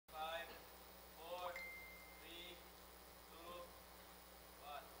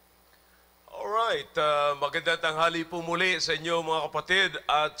Alright, magandang tanghali po muli sa inyo mga kapatid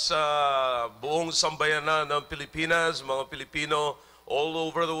at sa buong sambayanan ng Pilipinas, mga Pilipino all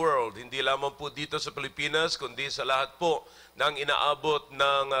over the world. Hindi lamang po dito sa Pilipinas, kundi sa lahat po ng inaabot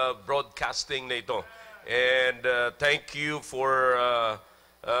ng broadcasting na ito. And thank you for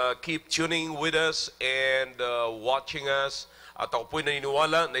keep tuning with us and watching us. At ako po'y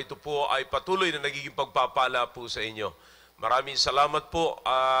naniniwala na ito po ay patuloy na nagiging pagpapala po sa inyo. Maraming salamat po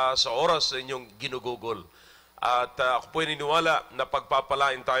sa oras sa inyong ginugugol. At ako po ay niniwala na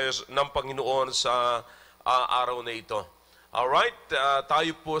pagpapalain tayo ng Panginoon sa araw na ito. Alright,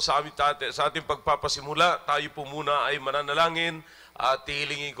 tayo po sa ating pagpapasimula, tayo po muna ay mananalangin at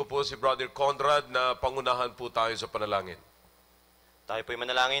hilingin ko po si Brother Conrad na pangunahan po tayo sa panalangin. Tayo po'y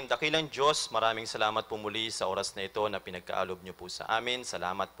manalangin. Dakilang Diyos, maraming salamat po muli sa oras na ito na pinagkaalob niyo po sa amin.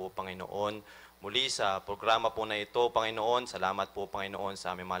 Salamat po, Panginoon. Muli sa programa po na ito, Panginoon, salamat po, Panginoon,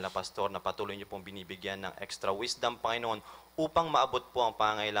 sa aming mahal na pastor na patuloy niyo pong binibigyan ng extra wisdom, Panginoon, upang maabot po ang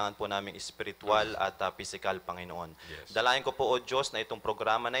pangangailangan po naming espiritual at physical, Panginoon. Yes. Dalayan ko po, O Diyos, na itong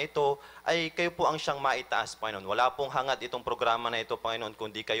programa na ito ay kayo po ang siyang maitaas, Panginoon. Wala pong hangad itong programa na ito, Panginoon,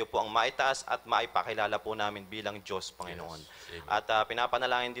 kundi kayo po ang maitaas at maipakilala po namin bilang Diyos, Panginoon. Yes. At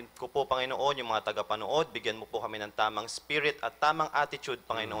pinapanalangin din ko po, Panginoon, yung mga tagapanood, bigyan mo po kami ng tamang spirit at tamang attitude,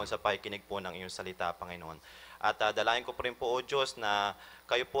 Panginoon, sa pakikinig po ng iyong salita, Panginoon. At dalayan ko po rin po, O Diyos, na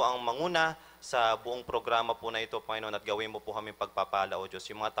kayo po ang manguna sa buong programa po na ito, Panginoon, at gawin mo po kami pagpapala, O Diyos.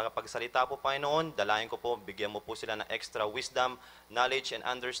 Yung mga tagapagsalita po, Panginoon, dalayan ko po, bigyan mo po sila ng extra wisdom, knowledge, and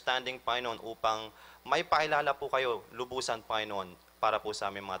understanding, Panginoon, upang maipakilala po kayo lubusan, Panginoon, para po sa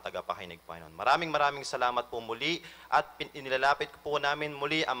aming mga tagapakinig, Panginoon. Maraming salamat po muli at inilalapit po namin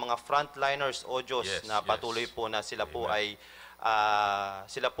muli ang mga frontliners, O Diyos, na patuloy po na sila po ay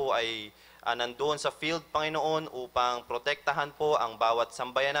nandoon sa field, Panginoon, upang protektahan po ang bawat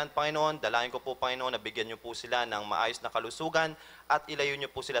sambayanan, Panginoon. Dalayan ko po, Panginoon, na bigyan niyo po sila ng maayos na kalusugan at ilayo niyo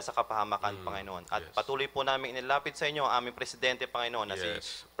po sila sa kapahamakan, Panginoon. At patuloy po namin inilapit sa inyo ang aming Presidente, Panginoon, na si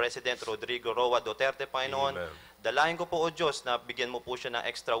President Rodrigo Roa Duterte, Panginoon. Amen. Dalayan ko po, O Diyos, na bigyan mo po siya ng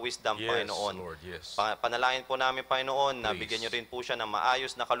extra wisdom, Panginoon. Lord, yes. Panalangin po namin, Panginoon, na bigyan niyo rin po siya ng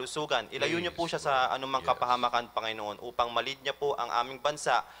maayos na kalusugan. Ilayo niyo po siya sa anumang kapahamakan, Panginoon, upang malid niya po ang aming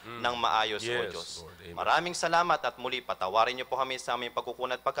bansa ng maayos, O Diyos. Lord, maraming salamat at muli patawarin niyo po kami sa aming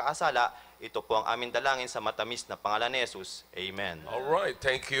pagkukunat at pagkaasala. Ito po ang aming dalangin sa matamis na pangalan ni Jesus. Amen. Alright,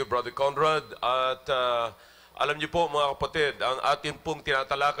 thank you, Brother Conrad. At alam niyo po, mga kapatid, ang ating pong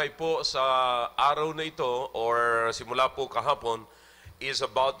tinatalakay po sa araw na ito or simula po kahapon is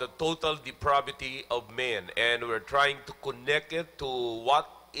about the total depravity of men. And we're trying to connect it to what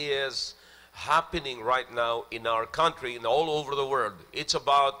is happening right now in our country and all over the world. It's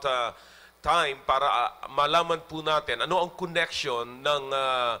about time para malaman po natin ano ang connection ng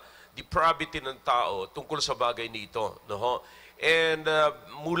depravity ng tao tungkol sa bagay nito. No? And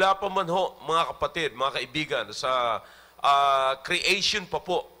mula pa man ho, mga kapatid, mga kaibigan, sa creation pa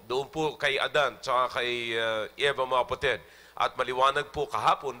po, doon po kay Adan, tsaka kay Eva, mga kapatid. At maliwanag po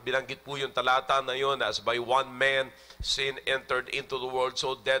kahapon, binanggit po yung talata na yun, as by one man sin entered into the world,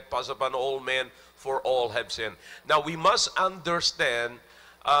 so death passed upon all men, for all have sinned. Now, we must understand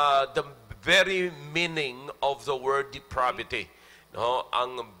the very meaning of the word depravity. No,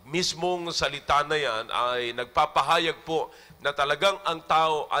 ang mismong salita na yan ay nagpapahayag po na talagang ang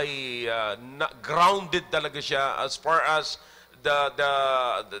tao ay grounded talaga siya as far as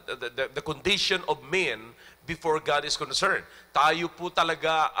the condition of men before God is concerned. Tayo po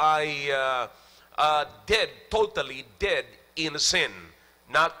talaga ay dead, totally dead in sin.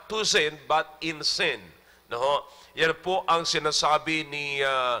 Not to sin, but in sin. No? Yan po ang sinasabi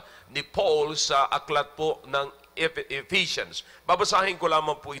ni Paul sa aklat po ng Ephesians. Babasahin ko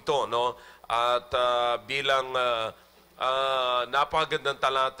lamang po ito, no? At bilang napakagandang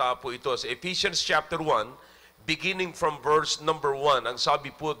talata po ito sa Ephesians chapter 1, beginning from verse number 1. Ang sabi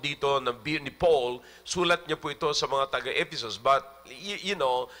po dito ni Paul, sulat niya po ito sa mga taga-Ephesus. But, you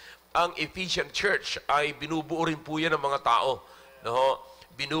know, ang Ephesian church ay binubuo rin po yan ng mga tao. No?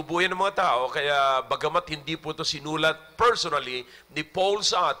 Binubuo yan ng mga tao, kaya bagamat hindi po ito sinulat personally ni Paul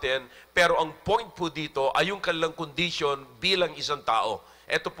sa atin, pero ang point po dito ay yung kanilang condition bilang isang tao.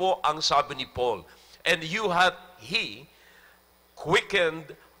 Ito po ang sabi ni Paul. And you hath he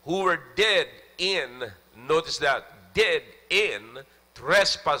quickened who were dead in, notice that, dead in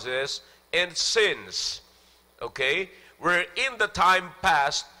trespasses and sins. Okay? Where in the time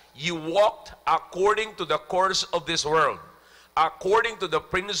past, you walked according to the course of this world, according to the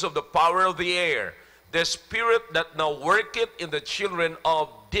prince of the power of the air, the spirit that now worketh in the children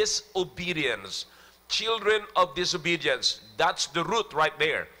of disobedience. Children of disobedience. That's the root right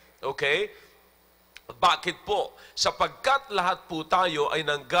there. Okay? Bakit po? Sapagkat lahat po tayo ay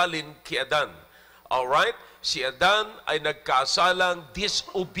nanggaling kay Adan. Alright? Si Adan ay nagkasalang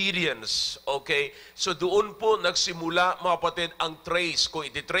disobedience. Okay? So doon po nagsimula, mga kapatid, ang trace. Kung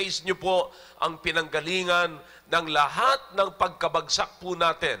iti-trace nyo po ang pinanggalingan ng lahat ng pagkabagsak po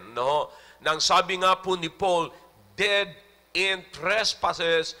natin, no? Nang sabi nga po ni Paul, dead in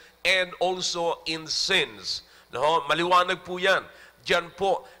trespasses and also in sins. No? Maliwanag po yan. Diyan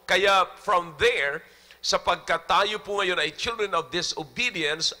po. Kaya from there, sapagkat tayo po ngayon ay children of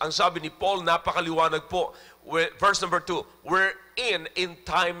disobedience, ang sabi ni Paul, napakaliwanag po. Verse number 2, wherein in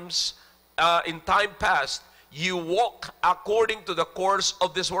time past, you walk according to the course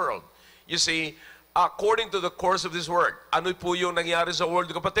of this world. You see, according to the course of this world. Ano po yung nangyari sa world,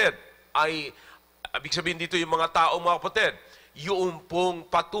 kapatid? Ay, ibig sabihin dito yung mga tao, mga kapatid, yung pong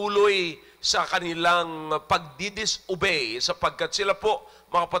patuloy sa kanilang pagdidisobey, sapagkat sila po,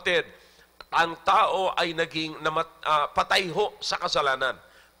 mga kapatid, ang tao ay naging patay ho sa kasalanan.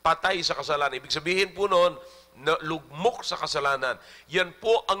 Patay sa kasalanan. Ibig sabihin po noon, lugmok sa kasalanan. Yan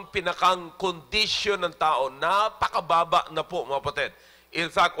po ang pinakang kondisyon ng tao. Napakababa na po, mga kapatid. In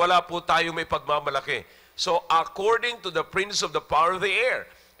fact, wala po tayong may pagmamalaki. So, according to the prince of the power of the air,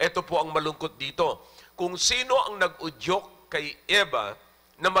 ito po ang malungkot dito. Kung sino ang nag-udyok kay Eva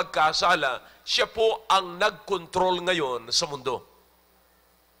na magkasala, siya po ang nag-control ngayon sa mundo.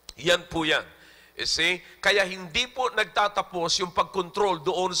 Yan po yan. You see? Kaya hindi po nagtatapos yung pag-control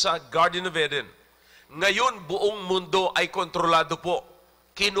doon sa Garden of Eden. Ngayon, buong mundo ay kontrolado po.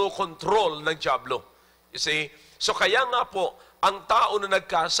 Kinokontrol ng dyablo. You see? So kaya nga po, ang tao na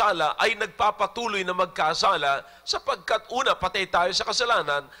nagkasala ay nagpapatuloy na magkasala sapagkat una, patay tayo sa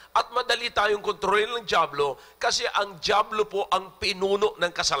kasalanan at madali tayong kontrolin ng dyablo kasi ang dyablo po ang pinuno ng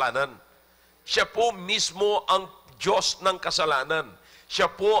kasalanan. Siya po mismo ang Diyos ng kasalanan. Siya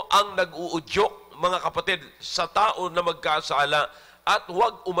po ang nag-uudyok, mga kapatid, sa tao na magkasala at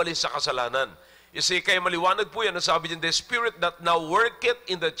huwag umalis sa kasalanan. You see, kaya maliwanag po yan, nasabi niyan, the spirit that now worketh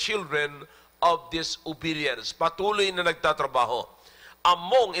in the children of disobedience. Patuloy na nagtatrabaho.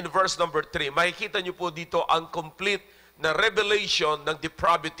 Among, in verse number 3, makikita niyo po dito ang complete na revelation ng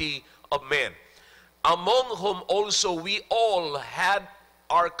depravity of men. Among whom also we all had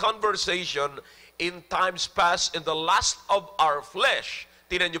our conversation in times past in the lust of our flesh.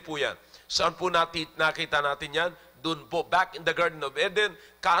 Tingnan niyo po yan. Saan po nakita natin yan? Doon po, back in the Garden of Eden,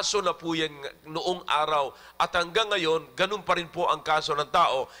 kaso na po yan noong araw. At hanggang ngayon, ganun pa rin po ang kaso ng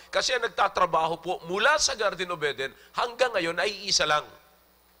tao. Kasi ang nagtatrabaho po mula sa Garden of Eden, hanggang ngayon ay isa lang.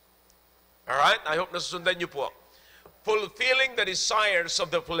 Alright? I hope nasusundan niyo po. Fulfilling the desires of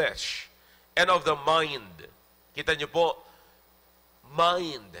the flesh and of the mind. Kita niyo po,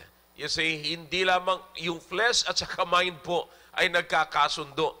 mind. You see, hindi lamang yung flesh at saka mind po ay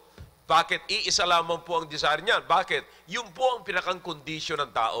nagkakasundo. Bakit? Iisa lamang po ang desire niyan. Bakit? Yun po ang pinakang kondisyon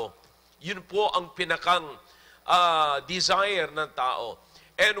ng tao. Yun po ang pinakang desire ng tao.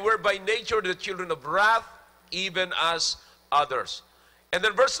 And we're by nature the children of wrath, even as others. And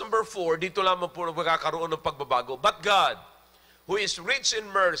then verse number 4, dito lamang po magkakaroon ng pagbabago. But God, who is rich in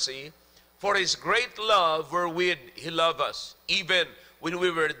mercy, for His great love wherewith He loved us, even when we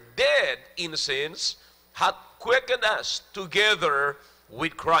were dead in sins, hath quickened us together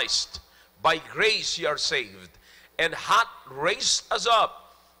with Christ. By grace ye are saved, and hath raised us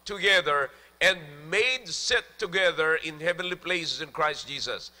up together, and made sit together in heavenly places in Christ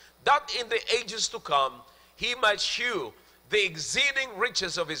Jesus, that in the ages to come He might shew the exceeding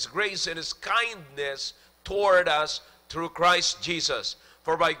riches of His grace and His kindness toward us through Christ Jesus.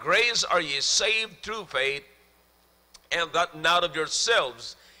 For by grace are ye saved through faith, and that not of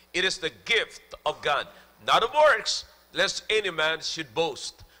yourselves, it is the gift of God, not of works, lest any man should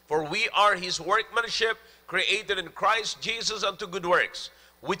boast. For we are His workmanship, created in Christ Jesus unto good works,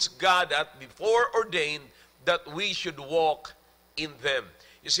 which God hath before ordained that we should walk in them.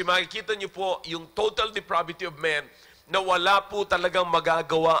 You see, makikita niyo po yung total depravity of man na wala po talagang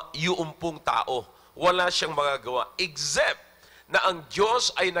magagawa yung pong tao. Wala siyang magagawa. Except na ang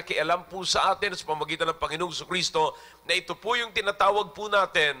Diyos ay nakialam po sa atin sa pamamagitan ng Panginoong Jesucristo na ito po yung tinatawag po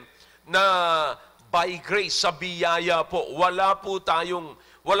natin na by grace, sa biyaya po. Wala po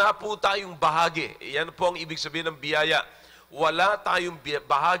tayong bahagi. Yan po ang ibig sabihin ng biyaya. Wala tayong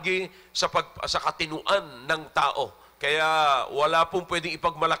bahagi sa katinuan ng tao. Kaya wala pong pwedeng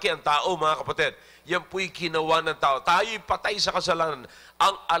ipagmalaki ang tao, mga kapatid. Yan po'y ginawa ng tao. Tayo'y patay sa kasalanan.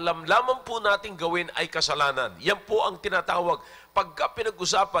 Ang alam lamang po nating gawin ay kasalanan. Yan po ang tinatawag. Pagka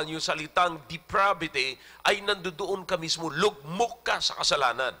pinag-usapan yung salitang depravity, ay nandoon ka mismo, lugmok ka sa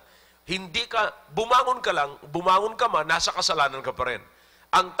kasalanan. Hindi ka, bumangon ka man, nasa kasalanan ka pa rin.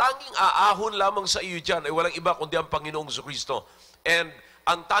 Ang tanging aahon lamang sa iyo dyan ay walang iba kundi ang Panginoong Jesucristo. And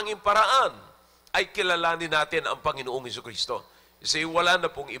ang tanging paraan ay kilalanin natin ang Panginoong Jesucristo. Kasi wala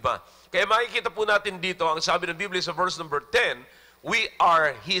na pong iba. Kaya makikita po natin dito, ang sabi ng Biblia sa verse number 10, we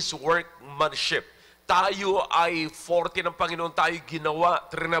are His workmanship. Tayo ay forte ng Panginoon, tayo ginawa,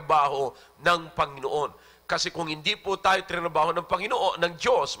 trinabaho ng Panginoon. Kasi kung hindi po tayo trinabaho ng Panginoon, ng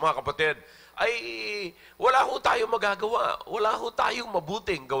Diyos, mga kapatid, ay wala ho tayong magagawa. Wala ho tayong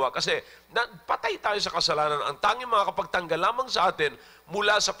mabuting gawa. Kasi patay tayo sa kasalanan. Ang tanging makakapagtanggal lamang sa atin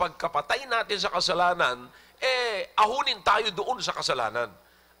mula sa pagkapatay natin sa kasalanan, ahunin tayo doon sa kasalanan.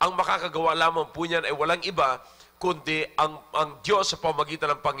 Ang makakagawa lamang po niyan ay walang iba kundi ang Diyos sa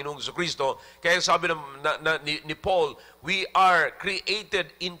pamagitan ng Panginoong Jesucristo. Kaya sabi ni Paul, we are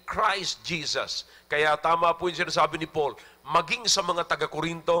created in Christ Jesus. Kaya tama po yung sinasabi ni Paul, maging sa mga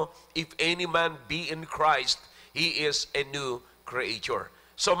taga-Korinto, if any man be in Christ, he is a new creature.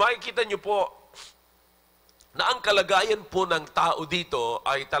 So makikita niyo po na ang kalagayan po ng tao dito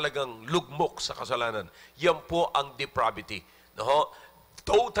ay talagang lugmok sa kasalanan. Yan po ang depravity. No?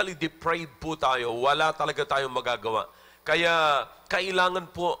 Totally depraved po tayo. Wala talaga tayong magagawa. Kaya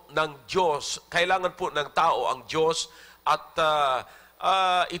kailangan po ng Diyos, kailangan po ng tao ang Diyos at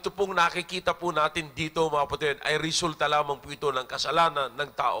ito pong nakikita po natin dito, mga kapatid, ay resulta lamang po ito ng kasalanan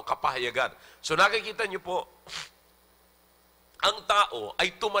ng tao, kapahayagan. So nakikita niyo po, ang tao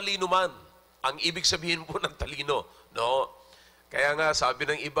ay tumalino man. Ang ibig sabihin po ng talino, no? Kaya nga sabi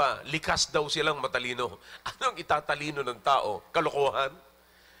ng iba, likas daw silang matalino. Anong itatalino ng tao? Kalokohan?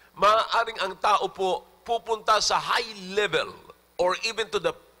 Maaaring ang tao po pupunta sa high level or even to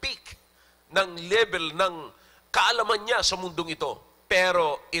the peak ng level ng kaalaman niya sa mundong ito.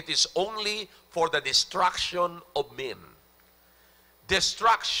 Pero it is only for the destruction of men.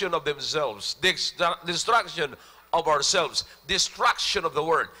 Destruction of themselves. Destruction of ourselves. Destruction of the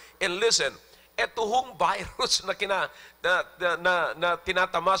world. And listen, eto hong virus na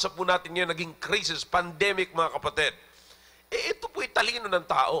tinatamasa po natin ngayon, naging crisis, pandemic, mga kapatid. Ito po'y talino ng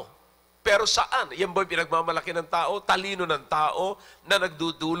tao. Pero saan? Yan ba'y pinagmamalaki ng tao? Talino ng tao na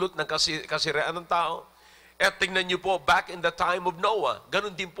nagdudulot ng kasiraan ng tao? At tingnan niyo po, back in the time of Noah,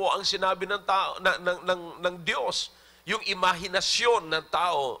 ganun din po ang sinabi ng tao, ng Diyos. Yung imahinasyon ng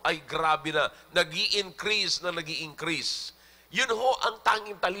tao ay grabe na, nag-i-increase na nag-i-increase. Yun ho ang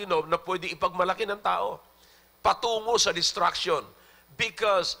tanging talino na pwede ipagmalaki ng tao. Patungo sa destruction.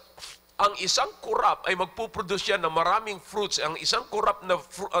 Because ang isang kurap ay magpuproduce yan ng maraming fruits. Ang isang kurap na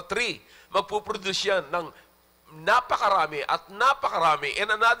tree, magpuproduce yan ng napakarami at napakarami.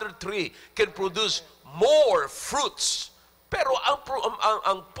 And another tree can produce more fruits. Pero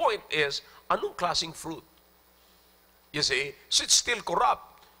ang point is, anong klaseng fruit? You see? So it's still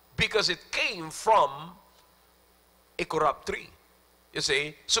corrupt because it came from a corrupt tree. You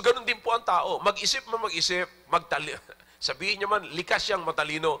see? So ganun din po ang tao. Mag-isip, sabihin niya man, likas siyang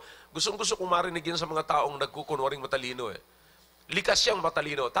matalino. Gustong-gusto kong marinig yan sa mga taong nagkukunwaring matalino. Likas siyang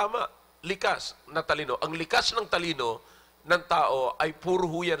matalino. Tama, likas na talino. Ang likas ng talino ng tao ay puro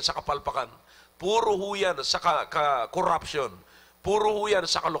huyan sa kapalpakan. Puro huyan sa corruption. Puro huyan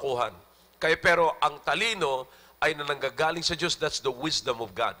sa kalokohan. Pero ang talino ay nananggagaling sa Diyos. That's the wisdom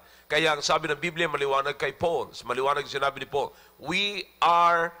of God. Kaya ang sabi ng Biblia, maliwanag kay Paul. Maliwanag sinabi ni Paul, we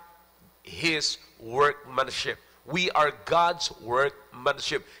are His workmanship. We are God's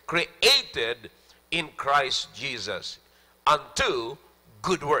workmanship, created in Christ Jesus unto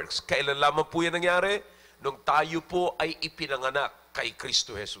good works. Kailan lamang po yan nangyari? Nung tayo po ay ipinanganak kay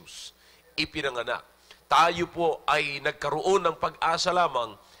Kristo Jesus. Ipinanganak. Tayo po ay nagkaroon ng pag-asa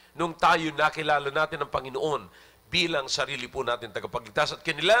lamang nung tayo nakilala natin ang Panginoon bilang sarili po natin tagapagligtas at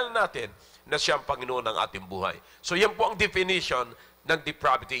kinilala natin na siya ang Panginoon ng ating buhay. So yan po ang definition ng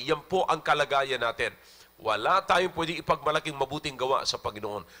depravity. Yan po ang kalagayan natin. Wala tayong pwede ipagmalaking mabuting gawa sa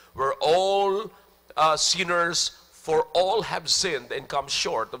Panginoon. We're all sinners, for all have sinned and come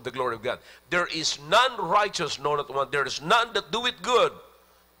short of the glory of God. There is none righteous, no not one. There is none that do it good,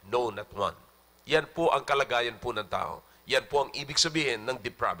 no not one. Yan po ang kalagayan po ng tao. Yan po ang ibig sabihin ng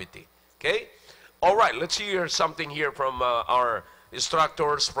depravity. Okay? All right, let's hear something here from our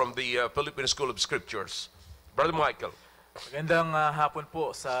instructors from the Philippine School of Scriptures. Brother Michael. Magandang hapon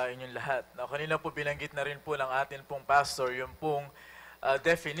po sa inyong lahat. Kanina po binanggit na rin po ng atin pong pastor yung pong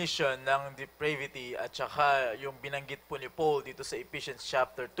definition ng depravity at saka yung binanggit po ni Paul dito sa Ephesians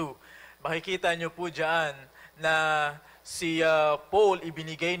chapter 2. Makikita nyo po dyan na si Paul,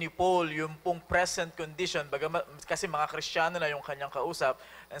 ibinigay ni Paul yung pong present condition, kasi mga Kristiyano na yung kanyang kausap,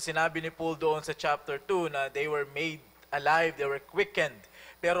 ang sinabi ni Paul doon sa chapter 2 na they were made alive, they were quickened.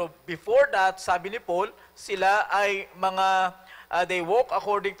 Pero before that, sabi ni Paul, sila ay mga they walk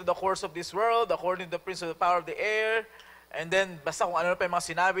according to the course of this world, according to the prince of the power of the air. And then, basta kung ano pa yung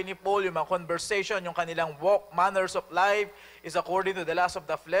mga sinabi ni Paul, yung mga conversation, yung kanilang walk, manners of life is according to the lust of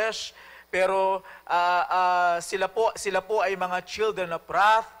the flesh. Pero sila po ay mga children of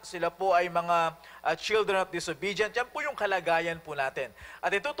wrath, sila po ay mga children of disobedience. Yan po yung kalagayan po natin.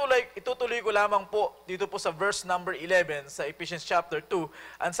 At itutuloy ko lamang po dito po sa verse number 11 sa Ephesians chapter 2.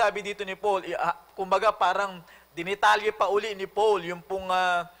 Ang sabi dito ni Paul, kumbaga parang dinitalye pa uli ni Paul yung pong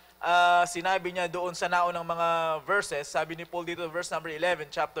sinabi niya doon sa naunang mga verses. Sabi ni Paul dito, verse number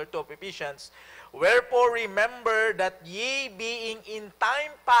 11, chapter 2 of Ephesians, "Wherefore remember that ye being in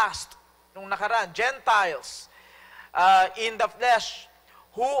time past," nung nakaraan, Gentiles, "in the flesh,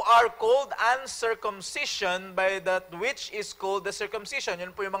 who are called uncircumcision by that which is called the circumcision."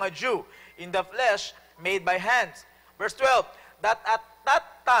 Yun po yung mga Jew. "In the flesh, made by hands." Verse 12, "That at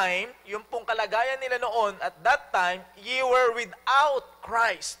that time," yung pong kalagayan nila noon, "at that time, ye were without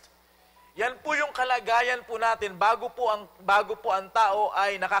Christ." Yan po yung kalagayan po natin bago po ang tao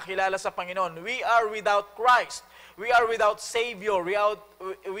ay nakakilala sa Panginoon. We are without Christ. We are without Savior. We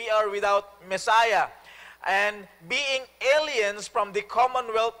are without Messiah. And being aliens from the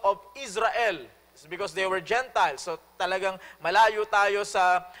commonwealth of Israel. It's because they were Gentiles. So talagang malayo tayo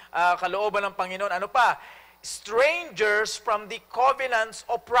sa kalooban ng Panginoon. Ano pa? Strangers from the covenants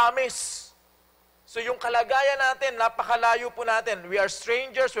of promise. So yung kalagayan natin, napakalayo po natin. We are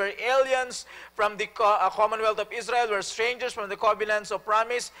strangers, we are aliens from the commonwealth of Israel. We are strangers from the covenants of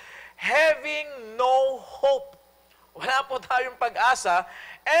promise, having no hope. Wala po tayong pag-asa,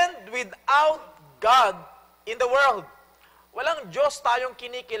 and without God in the world. Walang Diyos tayong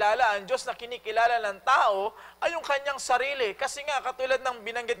kinikilala. Ang Diyos na kinikilala ng tao ay yung kanyang sarili. Kasi nga, katulad ng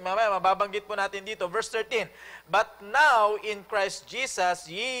binanggit, mamaya mababanggit po natin dito, verse 13, "But now in Christ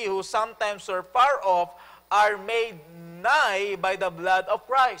Jesus, ye who sometimes were far off are made nigh by the blood of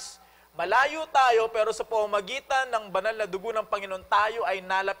Christ." Malayo tayo, pero sa pamamagitan ng banal na dugo ng Panginoon, tayo ay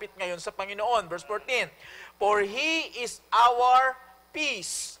nalapit ngayon sa Panginoon. Verse 14, "For He is our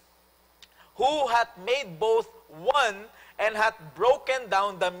peace, who hath made both one, and hath broken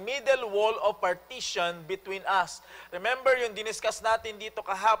down the middle wall of partition between us." Remember yung diniscuss natin dito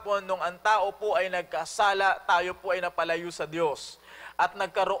kahapon, nung ang tao po ay nagkasala, tayo po ay napalayo sa Diyos. At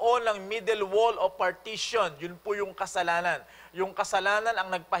nagkaroon ng middle wall of partition, yun po yung kasalanan. Yung kasalanan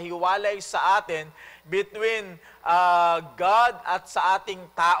ang nagpahiwalay sa atin between God at sa ating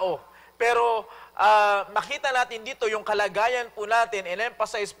tao. Pero makita natin dito yung kalagayan po natin,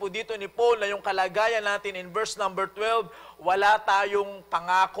 in-emphasize po dito ni Paul na yung kalagayan natin in verse number 12, wala tayong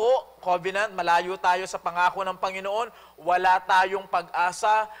pangako, covenant, malayo tayo sa pangako ng Panginoon, wala tayong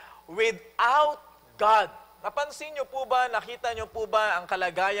pag-asa, without God. Napansin nyo po ba, nakita nyo po ba ang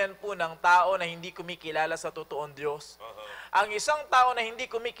kalagayan po ng tao na hindi kumikilala sa totoong Diyos? Ang isang tao na hindi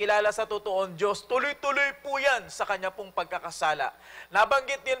kumikilala sa totoong Diyos, tuloy-tuloy po yan sa kanya pong pagkakasala.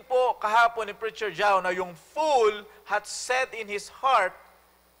 Nabanggit din po kahapon ni Preacher Jao na yung fool hath said in his heart,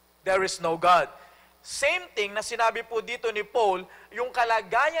 there is no God. Same thing na sinabi po dito ni Paul, yung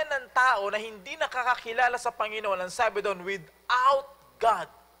kalagayan ng tao na hindi nakakakilala sa Panginoon, ang sabi doon, without God.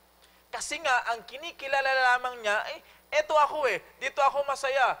 Kasi nga, ang kinikilala lamang niya, eto ako dito ako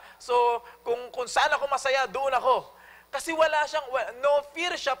masaya. So, kung saan ako masaya, doon ako. Kasi wala siyang, no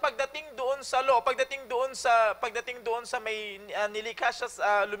fear siya pagdating doon sa law, pagdating doon sa may nilikha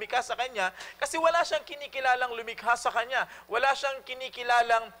siya, lumikha sa kanya, kasi wala siyang kinikilalang lumikha sa kanya. Wala siyang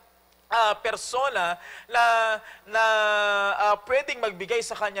kinikilalang persona na pwedeng magbigay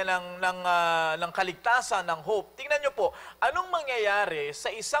sa kanya ng kaligtasan, ng hope. Tingnan niyo po, anong mangyayari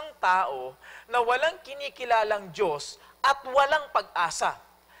sa isang tao na walang kinikilalang Diyos at walang pag-asa?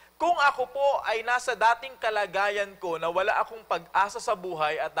 Kung ako po ay nasa dating kalagayan ko na wala akong pag-asa sa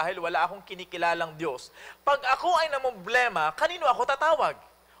buhay at dahil wala akong kinikilalang Diyos, pag ako ay namumblema, kanino ako tatawag?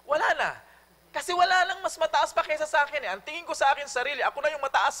 Wala na. Kasi wala lang mas mataas pa kaysa sa akin. Ang tingin ko sa akin sarili, ako na yung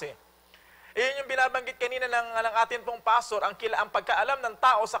mataas Iyon yung binabanggit kanina ng atin pong pastor, ang pagkaalam ng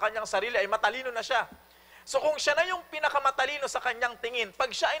tao sa kanyang sarili ay matalino na siya. So kung siya na yung pinakamatalino sa kanyang tingin,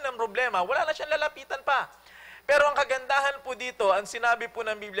 pag siya ay ng problema, wala na siyang lalapitan pa. Pero ang kagandahan po dito, ang sinabi po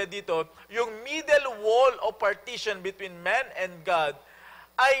ng Biblia dito, yung middle wall of partition between man and God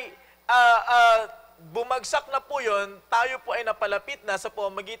ay bumagsak na po yun, tayo po ay napalapit na sa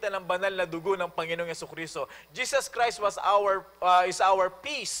pamamagitan ng banal na dugo ng Panginoong Jesucristo. Jesus Christ is our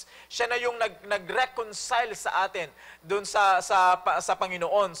peace. Siya na yung nag-reconcile sa atin doon sa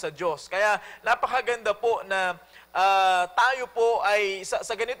Panginoon, sa Diyos. Kaya napakaganda po na tayo po ay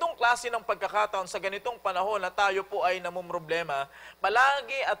sa ganitong klase ng pagkakataon, sa ganitong panahon na tayo po ay namumroblema,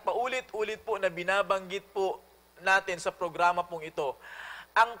 palagi at paulit-ulit po na binabanggit po natin sa programa pong ito,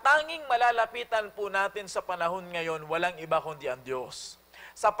 ang tanging malalapitan po natin sa panahon ngayon, walang iba kundi ang Diyos.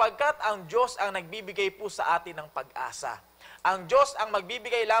 Sapagkat ang Diyos ang nagbibigay po sa atin ng pag-asa. Ang Diyos ang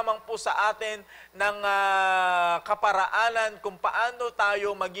magbibigay lamang po sa atin ng kaparaanan kung paano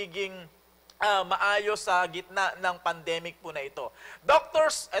tayo magiging maayos sa gitna ng pandemic po na ito.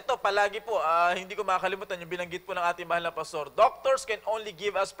 Doctors, ito palagi po, hindi ko makakalimutan yung binanggit po ng ating mahal na pastor. Doctors can only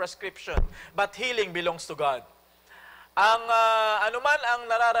give us prescription, but healing belongs to God. Ang anuman ang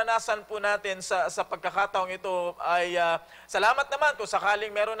nararanasan po natin sa pagkakataong ito ay salamat naman kung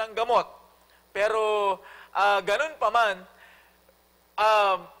sakaling meron ng gamot. Pero ganun pa man,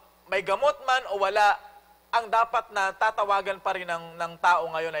 may gamot man o wala, ang dapat na tatawagan pa rin ng tao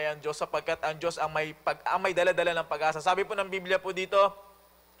ngayon ay ang Diyos, sapagkat ang Diyos ang may dala-dala ng pag-asa. Sabi po ng Biblia po dito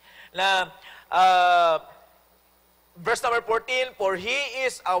na verse number 14, "For He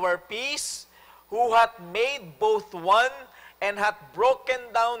is our peace, who hath made both one, and hath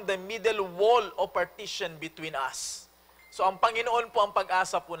broken down the middle wall of partition between us." So ang Panginoon po ang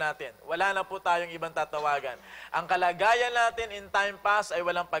pag-asa po natin. Wala na po tayong ibang tatawagan. Ang kalagayan natin in time past ay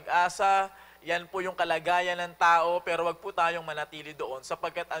walang pag-asa. Yan po yung kalagayan ng tao, pero wag po tayong manatili doon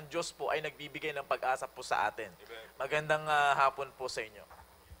sapagkat ang Diyos po ay nagbibigay ng pag-asa po sa atin. Magandang hapon po sa inyo.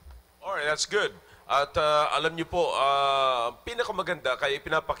 Alright, that's good. At alam niyo po, pinakamaganda, kaya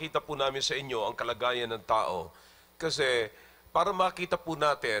ipinapakita po namin sa inyo ang kalagayan ng tao. Kasi para makita po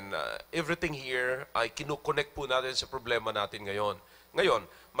natin, everything here ay kinukonnect po natin sa problema natin ngayon. Ngayon,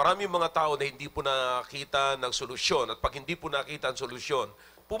 maraming mga tao na hindi po nakita ng solusyon. At pag hindi po nakita ang solusyon,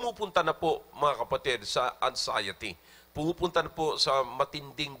 pumupunta na po, mga kapatid, sa anxiety. Pumupunta na po sa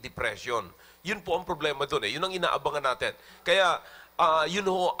matinding depression. Yun po ang problema doon. Yun ang inaabangan natin. Kaya, yun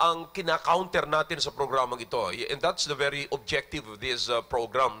ho ang kina-counter natin sa programang ito. And that's the very objective of this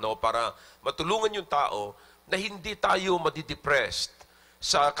program, no? Para matulungan yung tao na hindi tayo madidepressed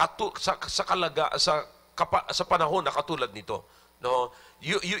sa panahon na katulad nito. No?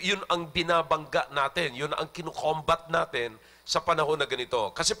 Yun ang binabangga natin. Yun ang kinukombat natin sa panahon na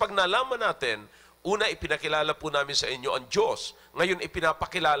ganito. Kasi pag nalaman natin, una, ipinakilala po namin sa inyo ang Diyos. Ngayon,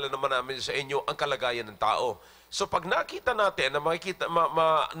 ipinapakilala naman namin sa inyo ang kalagayan ng tao. So pag nakita natin na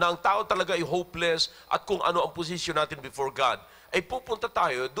na ang tao talaga ay hopeless at kung ano ang posisyon natin before God, ay pupunta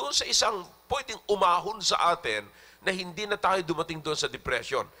tayo doon sa isang pwedeng umahon sa atin na hindi na tayo dumating doon sa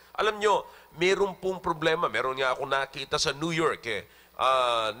depression. Alam nyo, meron pong problema. Meron nga ako nakita sa New York.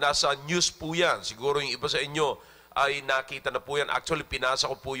 Nasa news po yan. Siguro yung iba sa inyo ay nakita na po yan. Actually, pinasa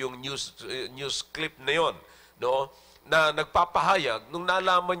ko po yung news clip na yon, no? Na nagpapahayag, nung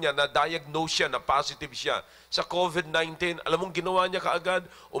nalaman niya na diagnose siya, na positive siya sa COVID-19, alam mong ginawa niya kaagad?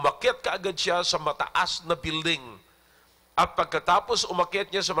 Umakyat kaagad siya sa mataas na building. At pagkatapos umakyat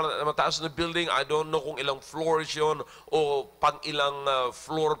niya sa mataas na building, I don't know kung ilang floors yun o pang ilang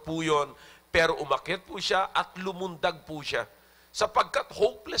floor po yun, pero umakyat po siya at lumundag po siya sapagkat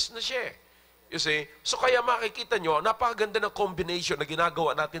hopeless na siya. You see? So kaya makikita nyo, napakaganda ng combination na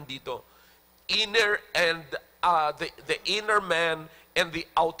ginagawa natin dito. Inner and the inner man and the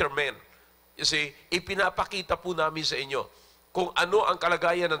outer man. You see, ipinapakita po namin sa inyo kung ano ang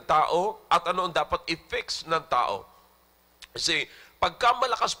kalagayan ng tao at ano ang dapat i-fix ng tao. Kasi pagka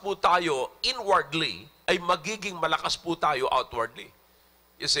malakas po tayo inwardly, ay magiging malakas po tayo outwardly.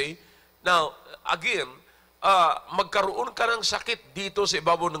 You see? Now, again, magkaroon ka ng sakit dito sa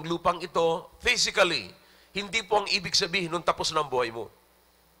ibabaw ng lupang ito, physically, hindi po ang ibig sabihin nung tapos ng buhay mo.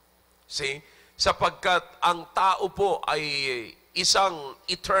 See? Sapagkat ang tao po ay isang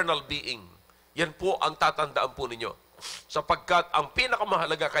eternal being. Yan po ang tatandaan po ninyo. Sapagkat ang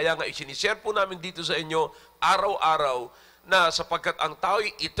pinakamahalaga, kaya nga isinishare po namin dito sa inyo, araw-araw, na sapagkat ang tao ay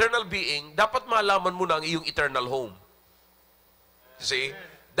eternal being, dapat malaman mo na ang iyong eternal home. See?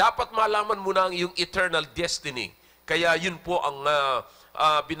 Dapat malaman mo na ang iyong eternal destiny. Kaya yun po ang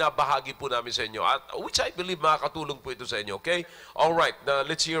binabahagi po namin sa inyo. At, which I believe makakatulong po ito sa inyo. Okay? Alright,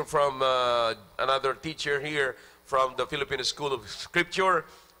 let's hear from another teacher here from the Philippine School of Scripture,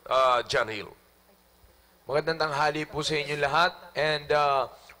 John Hill. Magandang tanghali po sa inyo lahat. And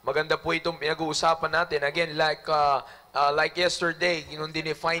maganda po itong pinag-uusapan natin. Again, like yesterday,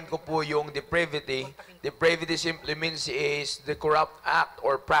 dinefine ko po yung depravity. Depravity simply means is the corrupt act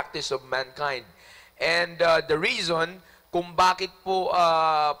or practice of mankind. And the reason kung bakit po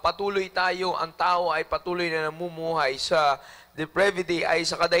patuloy tayo, ang tao ay patuloy na namumuhay sa depravity ay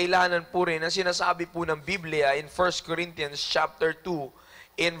sa kadahilanan po rin na sinasabi po ng Biblia in 1 Corinthians chapter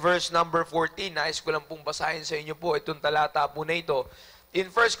 2 in verse number 14. Nais ko lang pong basahin sa inyo po itong talata po na ito. In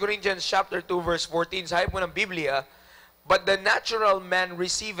 1 Corinthians chapter 2 verse 14, sabi po ng Biblia, "But the natural man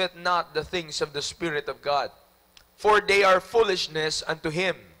receiveth not the things of the Spirit of God, for they are foolishness unto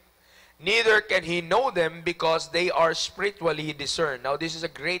him. Neither can he know them because they are spiritually discerned. Now, this is a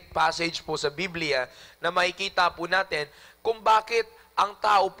great passage po sa Biblia na makikita po natin kung bakit ang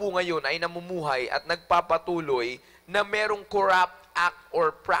tao po ngayon ay namumuhay at nagpapatuloy na merong corrupt act or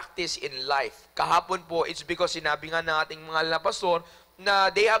practice in life. Kahapon po, it's because sinabi nga ng ating mga pastor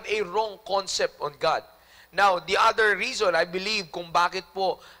na they have a wrong concept on God. Now, the other reason, I believe, kung bakit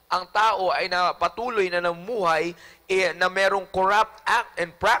po ang tao ay patuloy na namumuhay na merong corrupt act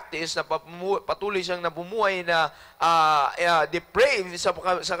and practice, na patuloy siyang namumuhay na depraved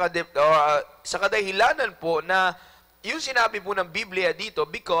sa kadahilanan po na yung sinabi po ng Biblia dito,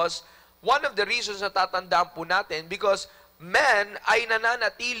 because one of the reasons na tatandaan po natin, because man ay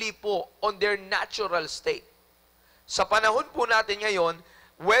nananatili po on their natural state. Sa panahon po natin ngayon,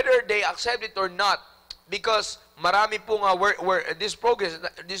 whether they accept it or not, because marami po nga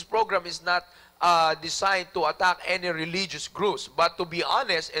this program is not designed to attack any religious groups. But to be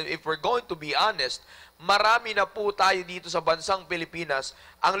honest, and if we're going to be honest, marami na po tayo dito sa bansang Pilipinas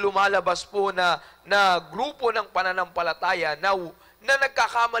ang lumalabas po na grupo ng pananampalataya na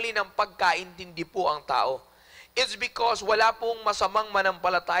nagkakamali ng pagkaintindi po ang tao. It's because wala pong masamang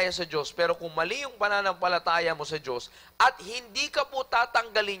manampalataya sa Diyos, pero kung mali yung pananampalataya mo sa Diyos at hindi ka po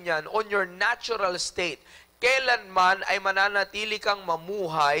tatanggalin yan on your natural state, kailanman ay mananatili kang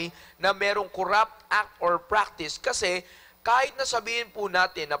mamuhay na merong corrupt act or practice. Kasi kahit na sabihin po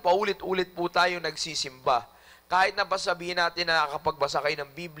natin na paulit-ulit po tayo nagsisimba, kahit na sabihin natin na nakapagbasa kayo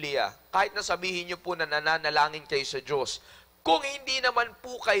ng Biblia, kahit na sabihin nyo po na nananalangin kayo sa Diyos, kung hindi naman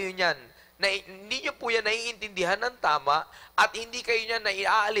po kayo niyan, na hindi nyo po yan naiintindihan ng tama at hindi kayo niyan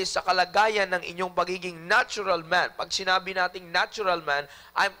naiaalis sa kalagayan ng inyong pagiging natural man. Pag sinabi nating natural man,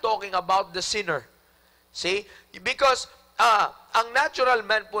 I'm talking about the sinner. See? Because ang natural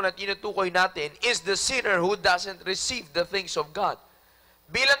man po na tinutukoy natin is the sinner who doesn't receive the things of God.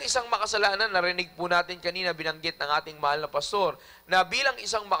 Bilang isang makasalanan, narinig po natin kanina, binanggit ng ating mahal na pastor, na bilang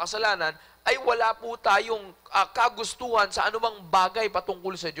isang makasalanan, ay wala po tayong kagustuhan sa anumang bagay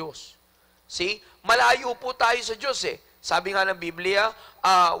patungkol sa Diyos. See? Malayo po tayo sa Diyos eh. Sabi nga ng Biblia,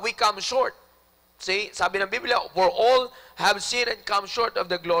 we come short. See? Sabi ng Biblia, for all have sinned and come short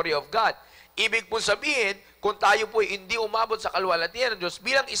of the glory of God. Ibig po sabihin, kung tayo po hindi umabot sa kaluwalhatian ng Diyos,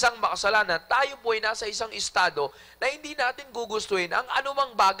 bilang isang makasalanan, tayo po ay nasa isang estado na hindi natin gugustuhin ang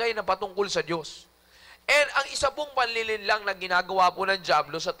anumang bagay na patungkol sa Diyos. And ang isa pong panlilinlang na ginagawa po ng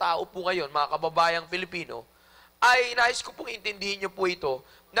dyablo sa tao po ngayon, mga kababayang Pilipino, ay nais ko pong intindihin niyo po ito,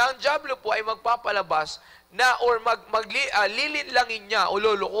 na ang dyablo po ay magpapalabas na or lilinlangin niya o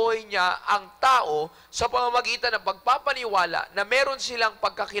lulukuhin niya ang tao sa pamamagitan ng pagpapaniwala na meron silang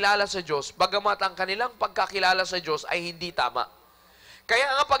pagkakilala sa Diyos, bagamat ang kanilang pagkakilala sa Diyos ay hindi tama.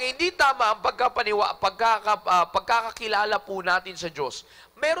 Kaya nga pag hindi tama ang pagkakakilala po natin sa Diyos,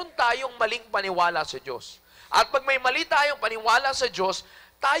 meron tayong maling paniwala sa Diyos. At pag may mali tayong paniwala sa Diyos,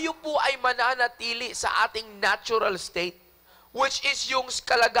 tayo po ay mananatili sa ating natural state, which is yung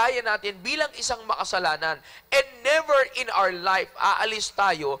kalagayan natin bilang isang makasalanan. And never in our life aalis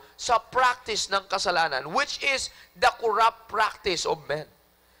tayo sa practice ng kasalanan, which is the corrupt practice of men.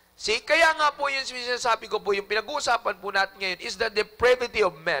 See, kaya nga po yung sinasabi ko po, yung pinag-uusapan po natin ngayon is the depravity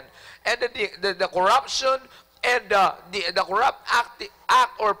of men and the corruption and the corrupt act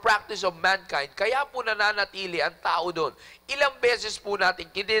or practice of mankind. Kaya po nananatili ang tao doon. Ilang beses po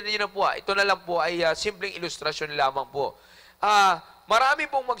natin, hindi nyo na po, ito na lang po ay simpleng ilustrasyon lamang po. Marami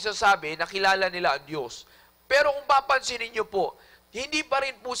pong magsasabi na kilala nila ang Diyos. Pero kung papansinin nyo po, hindi pa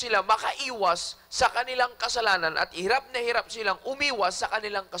rin po sila makaiwas sa kanilang kasalanan at hirap na hirap silang umiwas sa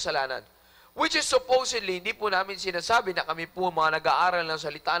kanilang kasalanan. Which is supposedly, hindi po namin sinasabi na kami po mga nag-aaral ng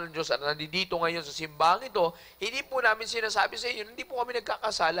salita ng Diyos at nandito ngayon sa simbahang ito, hindi po namin sinasabi sa inyo, hindi po kami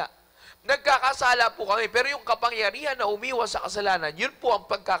nagkakasala. Nagkakasala po kami, pero yung kapangyarihan na umiwas sa kasalanan, yun po ang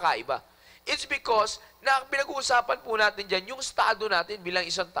pagkakaiba. It's because na pinag-uusapan po natin dyan yung estado natin bilang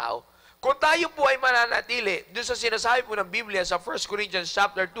isang tao. Kung tayo po ay mananatili, doon sa sinasabi po ng Biblia sa 1 Corinthians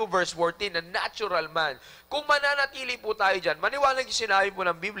chapter 2 verse 14, na natural man, kung mananatili po tayo dyan, maniwalang yung sinabi po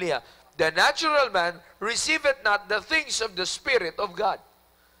ng Biblia, the natural man receiveth not the things of the Spirit of God.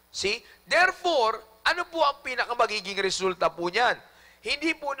 See? Therefore, ano po ang pinakamagiging resulta po niyan?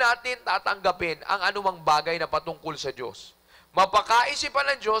 Hindi po natin tatanggapin ang anumang bagay na patungkol sa Diyos.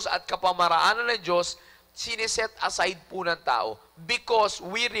 Mapakaisipan ng Diyos at kapamaraanan ng Diyos, siniset aside po ng tao because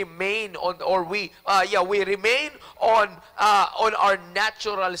we remain on our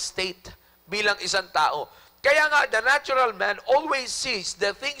natural state bilang isang tao. Kaya nga, the natural man always sees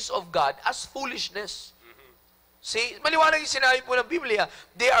the things of God as foolishness. See, maliwanag yung sinabi po ng Biblia,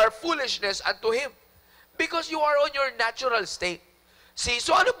 they are foolishness unto him. Because you are on your natural state. See,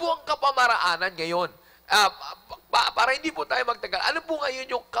 so ano po ang kapamaraanan ngayon? Para hindi po tayo magtagal, ano po ngayon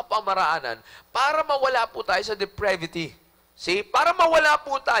yung kapamaraanan para mawala po tayo sa depravity? See, para mawala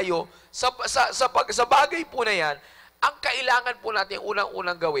po tayo sa bagay po na yan, ang kailangan po natin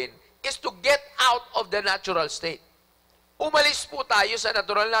unang-unang gawin is to get out of the natural state. Umalis po tayo sa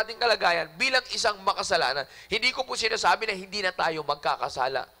natural nating kalagayan bilang isang makasalanan. Hindi ko po sinasabi na hindi na tayo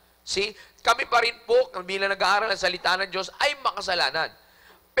magkakasala. See, kami pa rin po, bilang nag-aaral ng salita ng Diyos, ay makasalanan.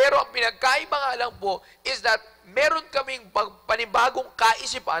 Pero ang pinagkaiba nga lang po is that meron kaming panibagong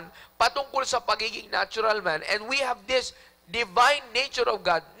kaisipan patungkol sa pagiging natural man, and we have this divine nature of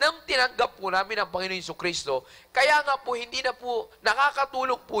God nang tinanggap po namin ang Panginoon Jesucristo. Kaya nga po, hindi na po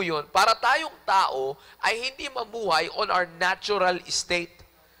nakakatulong po yun para tayong tao ay hindi mamuhay on our natural state.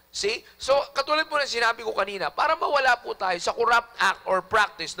 See? So, katulad po ng sinabi ko kanina, para mawala po tayo sa corrupt act or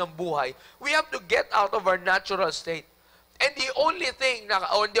practice ng buhay, we have to get out of our natural state. And the only thing,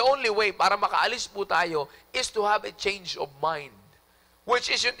 or the only way para makaalis po tayo is to have a change of mind, which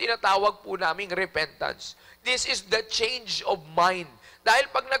is yung tinatawag po naming repentance. This is the change of mind.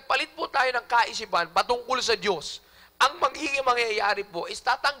 Dahil pag nagpalit po tayo ng kaisipan patungkol sa Diyos, ang magiging mangyayari po is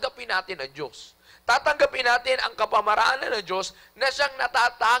tatanggapin natin ang Diyos. Tatanggapin natin ang kapamaraanan ng Diyos na siyang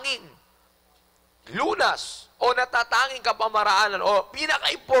natatanging lunas o natatanging kapamaraanan o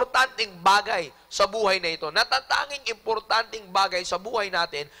pinaka-importanting bagay sa buhay na ito. Natatanging importanting bagay sa buhay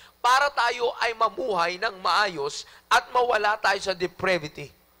natin para tayo ay mamuhay ng maayos at mawala tayo sa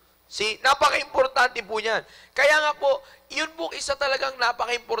depravity. See, napaka-importante po niyan. Kaya nga po, yun po isa talagang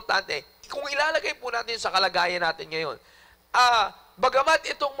napaka-importante. Kung ilalagay po natin sa kalagayan natin ngayon, bagamat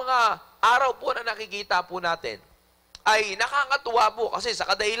itong mga araw po na nakikita po natin, ay nakakatuwa po kasi sa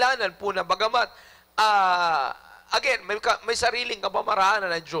kadahilanan po na bagamat, again, may sariling kapamaraanan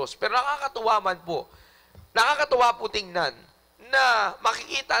ng Diyos, pero nakakatuwa po tingnan na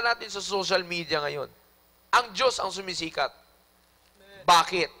makikita natin sa social media ngayon, ang Diyos ang sumisikat.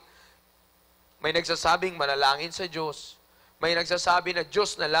 Bakit? May nagsasabing manalangin sa Diyos. May nagsasabi na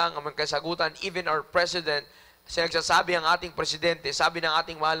Diyos na lang ang magkasagutan. Even our president, nagsasabi ang ating presidente, sabi ng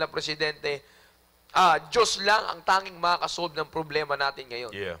ating mahal na presidente, Diyos lang ang tanging makakasolve ng problema natin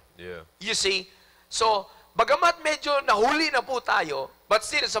ngayon. Yeah. You see? So, bagamat medyo nahuli na po tayo, but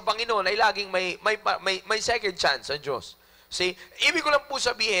still sa Panginoon ay laging may second chance sa Diyos. See? Ibig ko lang po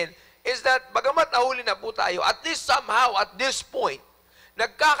sabihin is that bagamat nahuli na po tayo, at least somehow at this point,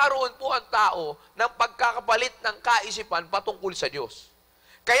 nagkakaroon po ang tao ng pagkakapalit ng kaisipan patungkol sa Diyos.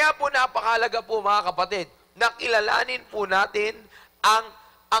 Kaya po napakahalaga po mga kapatid, na kilalanin po natin ang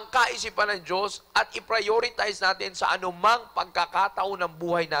kaisipan ng Diyos at i-prioritize natin sa anumang pagkakataon ng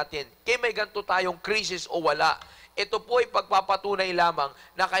buhay natin. Kaya may ganito tayong krisis o wala. Ito po ay pagpapatunay lamang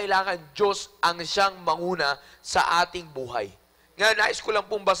na kailangan Diyos ang siyang manguna sa ating buhay. Nga, nais ko lang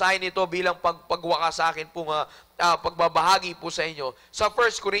pong basahin ito bilang pagwakas sa akin pong pagbabahagi po sa inyo sa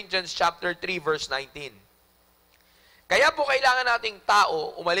 1 Corinthians chapter 3 verse 19. Kaya po kailangan nating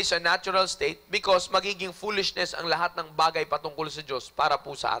tao umalis sa natural state because magiging foolishness ang lahat ng bagay patungkol sa Diyos para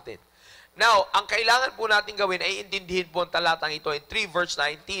po sa atin. Now, ang kailangan po natin gawin ay intindihin po ang talatang ito in 3 verse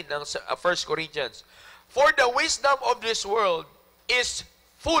 19 ng 1 Corinthians. For the wisdom of this world is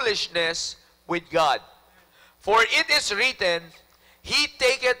foolishness with God. For it is written, He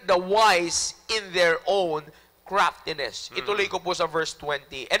taketh the wise in their own craftiness. Ituloy ko po sa verse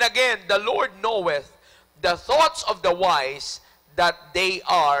 20. And again, the Lord knoweth the thoughts of the wise, that they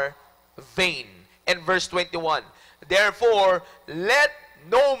are vain. And verse 21, therefore, let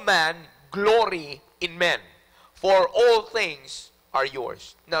no man glory in men, for all things are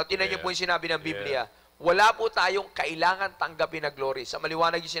yours. Now, tinan niyo po yung sinabi ng Biblia. Wala po tayong kailangan tanggapin na glory. Sa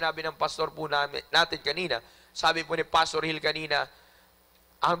maliwanag yung sinabi ng pastor po natin kanina, sabi po ni Pastor Gil kanina,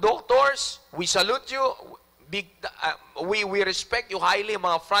 ang doctors, we salute you, we respect you highly,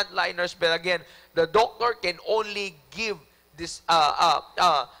 mga frontliners, but again, the doctor can only give this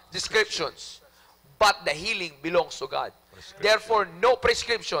descriptions, but the healing belongs to God. Therefore, no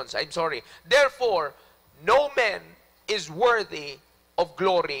prescriptions, Therefore, no man is worthy of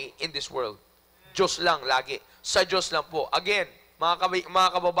glory in this world. Diyos lang lagi. Sa Diyos lang po. Again, mga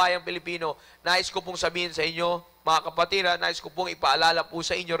kababayang Pilipino, nais ko pong sabihin sa inyo, mga kapatid, nais ko pong ipaalala po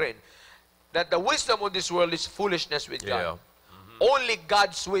sa inyo rin, that the wisdom of this world is foolishness with God. Only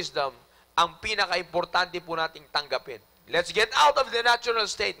God's wisdom ang pinaka-importante po nating tanggapin. Let's get out of the natural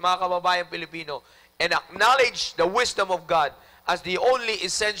state, mga kababayang Pilipino, and acknowledge the wisdom of God as the only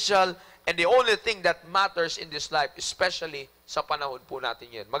essential and the only thing that matters in this life, especially sa panahon po natin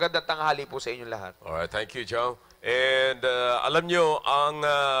yan. Magandang tanghali po sa inyong lahat. All right, thank you, Joe. And alam nyo,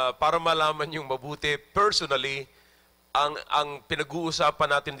 para malaman yung mabuti, personally, ang pinag-uusapan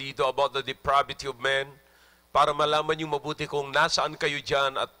natin dito about the depravity of men, para malaman yung mabuti kung nasaan kayo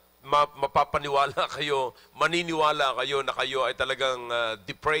dyan at mapapaniwala kayo, maniniwala kayo na kayo ay talagang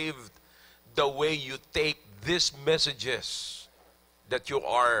depraved the way you take these messages that you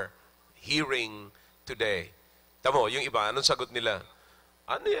are hearing today. Tamo, yung iba, anong sagot nila?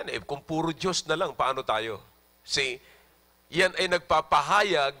 Ano yan eh, kung puro Diyos na lang, paano tayo? See, yan ay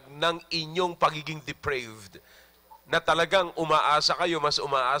nagpapahayag ng inyong pagiging depraved na talagang mas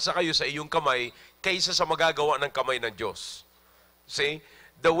umaasa kayo sa iyong kamay kaysa sa magagawa ng kamay ng Diyos. See,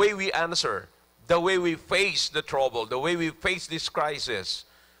 the way we answer, the way we face the trouble, the way we face this crisis,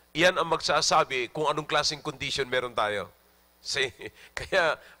 yan ang magsasabi kung anong klaseng condition meron tayo. See,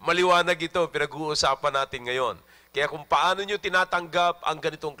 kaya maliwanag ito, pinag-uusapan natin ngayon. Kaya kung paano nyo tinatanggap ang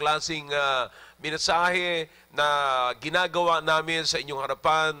ganitong klaseng mensahe na ginagawa namin sa inyong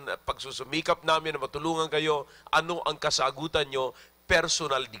harapan, pagsusumikap namin na matulungan kayo, ano ang kasagutan nyo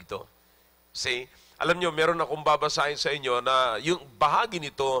personal dito. See? Alam nyo, meron akong babasahin sa inyo na yung bahagi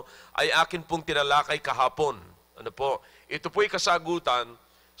nito ay akin pong tinalakay kahapon. Ano po? Ito po'y kasagutan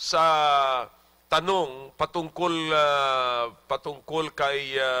sa tanong patungkol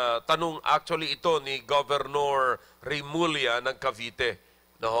kay tanong actually ito ni Governor Rimulya ng Cavite.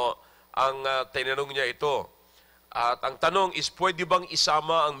 No? Ang tinanong niya ito. At ang tanong is, pwede bang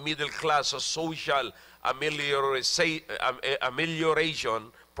isama ang middle class sa social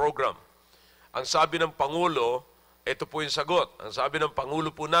amelioration program? Ang sabi ng Pangulo, ito po yung sagot. Ang sabi ng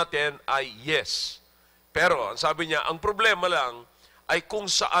Pangulo po natin ay yes. Pero ang sabi niya, ang problema lang ay kung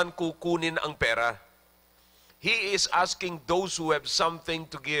saan kukunin ang pera. He is asking those who have something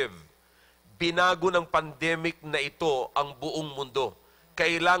to give. Binago ng pandemic na ito ang buong mundo.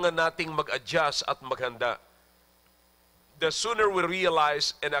 Kailangan nating mag-adjust at maghanda. The sooner we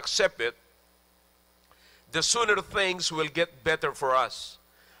realize and accept it, the sooner things will get better for us.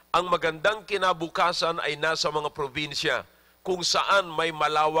 Ang magandang kinabukasan ay nasa mga probinsya kung saan may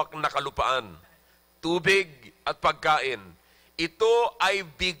malawak na kalupaan, tubig at pagkain. Ito ay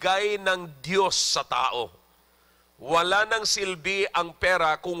bigay ng Diyos sa tao. Wala nang silbi ang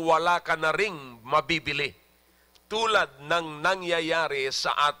pera kung wala ka na ring mabibili. Tulad ng nangyayari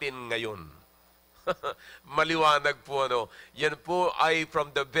sa atin ngayon. Maliwanag po, ano. Yan po ay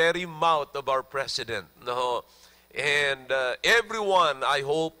from the very mouth of our President. No? And everyone, I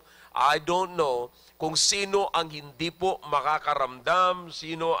hope, I don't know kung sino ang hindi po makakaramdam,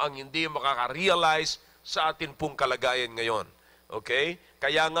 sino ang hindi makaka-realize sa atin pong kalagayan ngayon. Okay?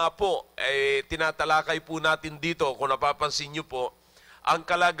 Kaya nga po, tinatalakay po natin dito, kung napapansin nyo po, ang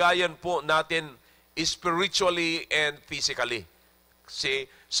kalagayan po natin spiritually and physically. See?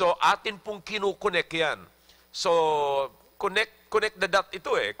 So, atin pong kinukonek yan. So, connect the dot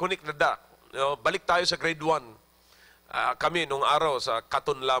ito eh. Connect the dot. Balik tayo sa grade 1. Kami, nung araw, sa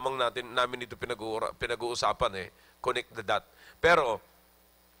katon lamang namin ito pinag-uusapan eh. Connect the dot. Pero,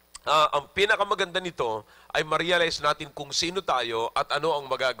 ang pinakamaganda nito ay ma-realize natin kung sino tayo at ano ang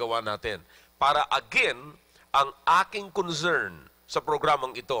magagawa natin. Para again, ang aking concern sa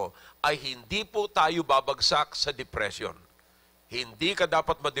programang ito ay hindi po tayo babagsak sa depression. Hindi ka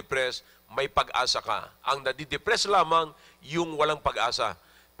dapat ma-depress, may pag-asa ka. Ang nadidepress lamang yung walang pag-asa.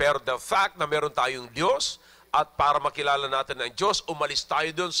 Pero the fact na meron tayong Diyos at para makilala natin ang Diyos, umalis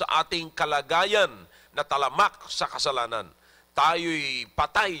tayo doon sa ating kalagayan na talamak sa kasalanan. Tayo'y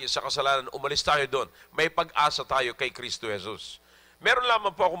patay sa kasalanan, umalis tayo doon. May pag-asa tayo kay Kristo Jesus. Meron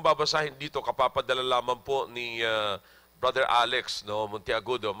lamang po akong babasahin dito, kapapadala lamang po ni Brother Alex, no,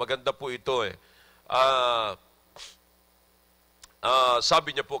 Monteagudo. Maganda po ito eh.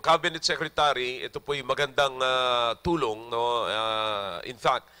 Sabi niya po, Cabinet Secretary, ito po yung magandang tulong. No? In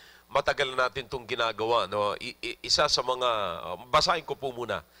fact, matagal na natin itong ginagawa. No? Isa sa mga, basahin ko po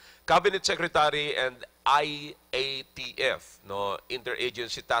muna. Cabinet Secretary and IATF, no,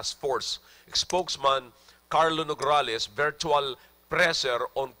 Interagency Task Force spokesman Carlo Nograles virtual presser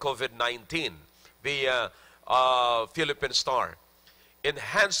on COVID-19 via Philippine Star.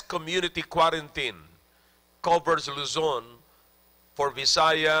 Enhanced community quarantine covers Luzon for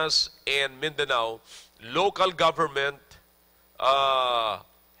Visayas and Mindanao. Local government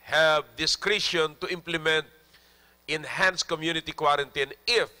have discretion to implement enhanced community quarantine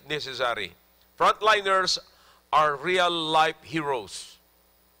if necessary. Frontliners are real-life heroes.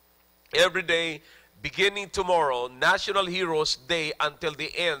 Every day, beginning tomorrow, National Heroes Day until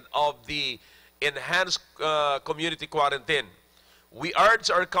the end of the enhanced community quarantine. We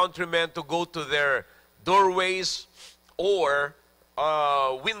urge our countrymen to go to their doorways or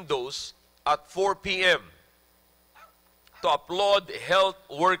windows at 4 p.m. to applaud health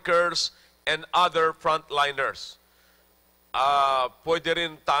workers and other frontliners. Pwede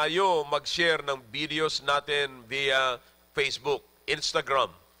rin tayo mag-share ng videos natin via Facebook, Instagram,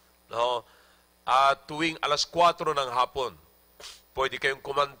 no? Tuwing alas 4 ng hapon. Pwede kayong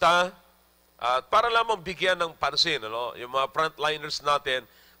kumanta at para lamang bigyan ng pansin, ano? Yung mga frontliners natin,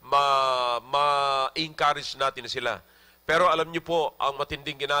 ma-encourage natin sila. Pero alam niyo po, ang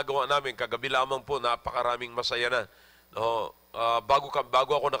matinding ginagawa namin, kagabi lamang po, napakaraming masaya na. No? Bago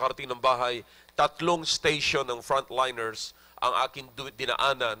ako nakarating ng bahay, 3 station ng frontliners ang aking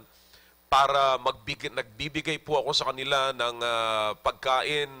dinaanan para nagbibigay po ako sa kanila ng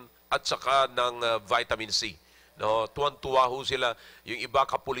pagkain at saka ng vitamin C. No, tuwan-tuwa ho sila. Yung iba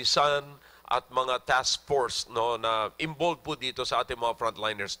kapulisan at mga task force, no, na involved po dito sa ating mga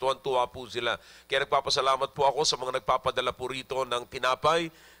frontliners. Tuwan-tuwa po sila. Kaya nagpapasalamat po ako sa mga nagpapadala po rito ng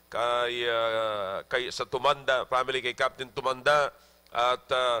tinapay kay sa Tumanda, family kay Captain Tumanda at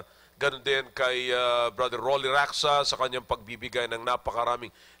ganun din kay Brother Roly Racsa sa kanyang pagbibigay ng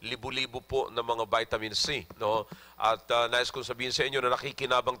napakaraming libu-libo po ng mga vitamin C. No? At nais kong sabihin sa inyo na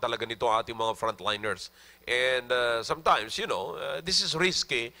nakikinabang talaga nito ang ating mga frontliners. And sometimes, you know, this is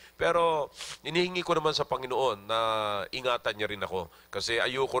risky, pero inihingi ko naman sa Panginoon na ingatan niya rin ako. Kasi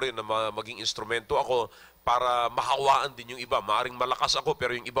ayoko rin na maging instrumento ako para mahawaan din yung iba. Maaring malakas ako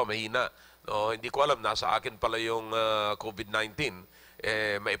pero yung iba mahina. No? Hindi ko alam, nasa akin pala yung COVID-19.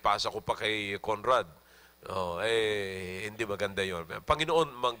 Maipasa ko pa kay Conrad. Hindi maganda yon. Panginoon,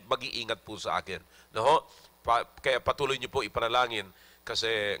 mag-iingat po sa akin. No? Kaya patuloy niyo po ipanalangin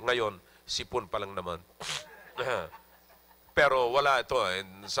kasi ngayon, sipon pa lang naman. Pero wala ito.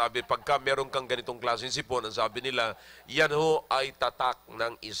 Sabi, pagka meron kang ganitong klaseng sipon, ang sabi nila, yan ho ay tatak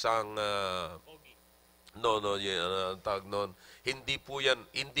ng isang... tawag noon. Hindi po yan,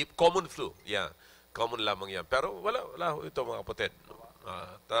 hindi, common flu. Yeah, common lamang yan. Pero wala ho ito mga kapatid.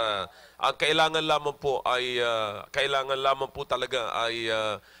 Ang kailangan lamang po talaga ay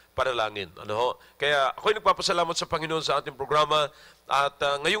panalangin. Ano ho? Kaya ako'y nagpapasalamat sa Panginoon sa ating programa at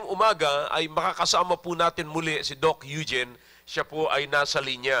ngayong umaga ay makakasama po natin muli si Doc Eugene. Siya po ay nasa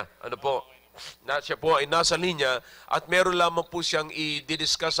linya. Ano po? Siya po ay nasa linya at meron lamang po siyang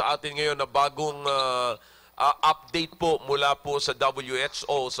i-discuss sa atin ngayon na bagong update po mula po sa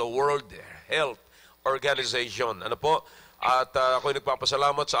WHO, sa World Health Organization. Ano po? At ako'y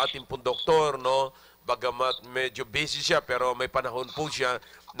nagpapasalamat sa ating pong doktor, no? Bagamat medyo busy siya, pero may panahon po siya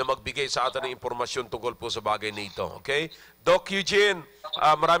na magbigay sa atin ng impormasyon tungkol po sa bagay na ito. Okay? Doc Eugene,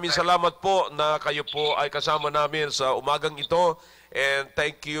 maraming salamat po na kayo po ay kasama namin sa umagang ito. And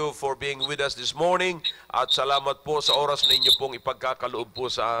thank you for being with us this morning. At salamat po sa oras na inyo pong ipagkakaloob po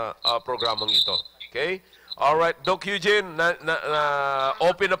sa programang ito. Okay? Alright, Doc Eugene,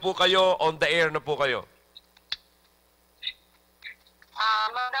 open na po kayo, on the air na po kayo.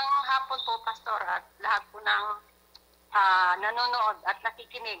 Magandang hapon po, Pastor, at lahat po ng nanonood at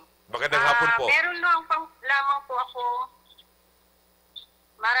nakikinig. Magandang hapon po. Meron lamang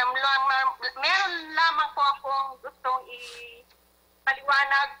po akong gustong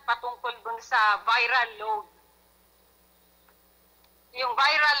ipaliwanag patungkol dun sa viral load. Yung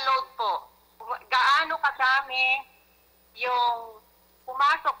viral load po, gaano kadami yung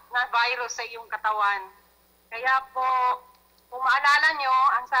pumasok na virus sa iyong katawan. Kaya po, kung maalala nyo,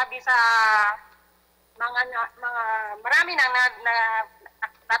 ang sabi sa marami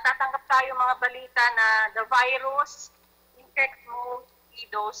natatanggap tayo mga balita na the virus infects mostly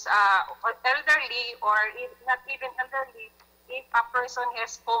those elderly or not even elderly if a person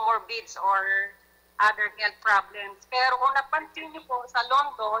has comorbids or other health problems. Pero kung napansin nyo po sa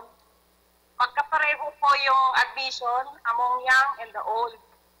London, magkapareho po yung admission among young and the old.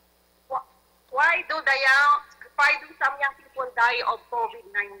 Why do some young people die of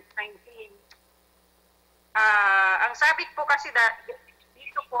COVID-19? Ang sabi po kasi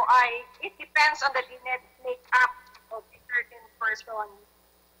dito po ay, it depends on the genetic makeup of a certain person.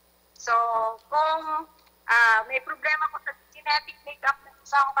 So, kung may problema po sa genetic makeup ng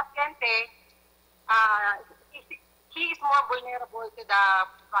isang pasyente, he is more vulnerable to the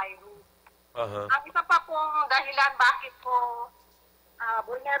virus. Ang isa pa pong dahilan bakit po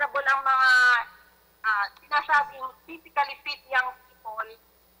vulnerable ang mga sinasabing physically fit young people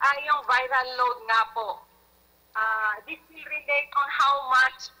ay yung viral load nga po. This will relate on how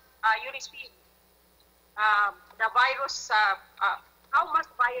much you receive the virus, how much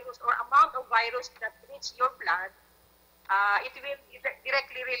virus or amount of virus that reach your blood. It will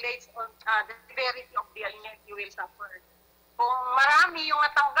directly relate on the severity of the illness you will suffer. Kung marami yung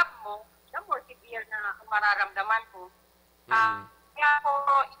natanggap mo, the more severe na ang mararamdaman mo. Kaya po,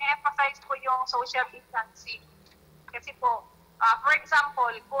 ina-emphasize ko yung social distancing. Kasi po, for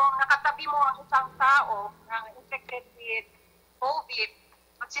example, kung nakatabi mo ang isang tao na infected with COVID,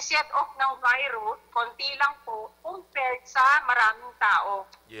 magsiset off ng virus, konti lang po, compared sa maraming tao.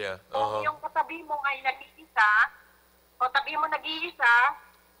 Yeah. Kung yung katabi mo ay nag-iisa,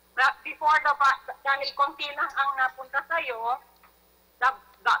 before dahil konti lang ang napunta sa'yo,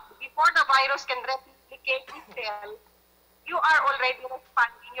 before the virus can replicate itself, you are already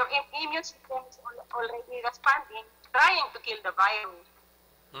responding. Your immune system is already responding, trying to kill the virus.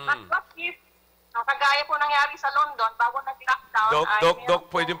 But what if, kagaya po nangyari sa London, bago nag-lockdown, Doc,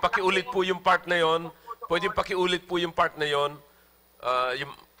 pwedeng pakiulit po yung part na yon. Pwedeng pakiulit po yung part na yon.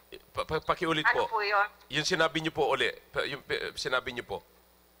 Pakiulit po. Ano po yun? Yung sinabi niyo po uli. Yung sinabi niyo po.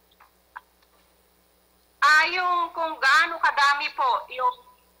 Yung kung gaano kadami po, yung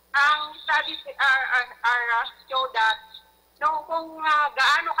ang studies are show that kung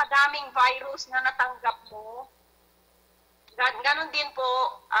gaano kadaming virus na natanggap mo, ganon din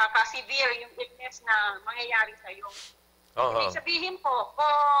po ka-severe yung illness na mangyayari sa iyo. Ibig sabihin po,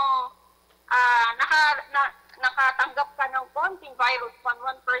 kung nakatanggap ka ng konting virus from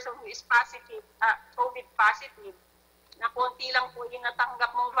one person who is positive, COVID positive, na konti lang po yung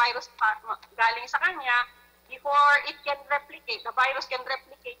natanggap mong virus galing sa kanya, before it can replicate, the virus can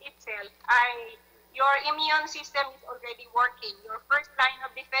replicate itself, your immune system is already working. Your first line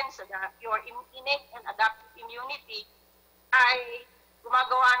of defense, your innate and adaptive immunity, ay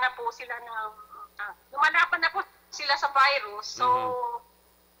gumagawa na po sila ng, lumalaban na po sila sa virus, so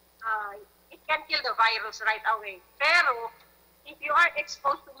it can kill the virus right away. Pero, if you are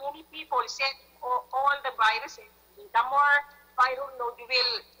exposed to many people sending all the viruses, the more viral load you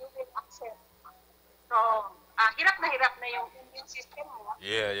will accept. So, hirap na yung immune system mo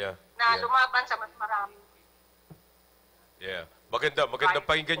na lumaban sa mas marami. Yeah. Maganda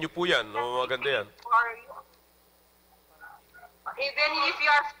pakinggan niyo po yan. Maganda yan. Even if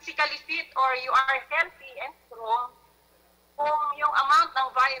you are physically fit or you are healthy and strong, kung yung amount ng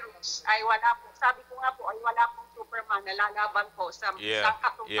virus ay wala po, sabi ko nga po, ay wala pong Superman na lalaban po sa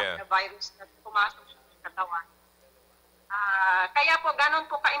katumbas na virus na pumasok sa katawan. Kaya po, ganun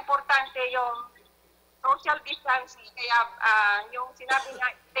po ka-importante yung social distancing. Kaya yung sinabi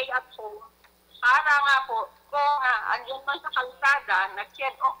nga, stay at home, para nga po, kung andyan man sa kalsada,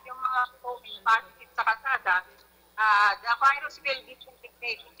 nag-shed off yung mga COVID positive sa kalsada, the virus will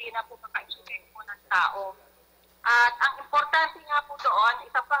disintegrate, hindi na po maka-infect po ng tao. At ang importante nga po doon,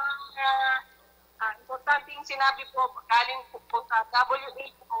 isa pang importante yung sinabi po, galing po sa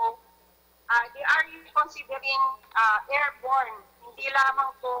WHO, they are considering airborne, hindi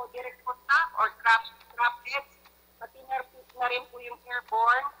lamang po direct contact or droplets, pati na rin po yung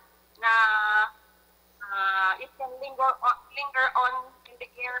airborne na it can linger on in the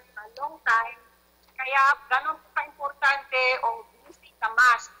air for a long time. Kaya ganun po ka-importante o using the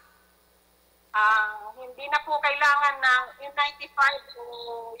mask. Hindi na po kailangan ng N95 o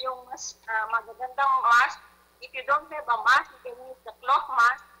yung mas magagandang mask. If you don't have a mask, you can use the cloth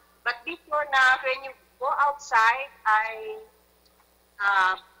mask. But be sure na when you go outside, ay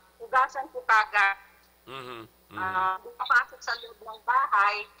hugasan po kagad. Papasok sa loob ng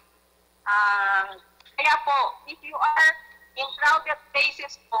bahay. Kaya po, if you are in crowded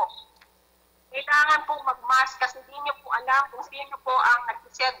places po, kailangan po mag-mask kasi hindi nyo po alam kung sino po ang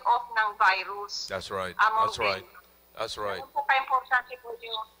nag-set off ng virus. That's right. That's right. Ganun po ka-importante po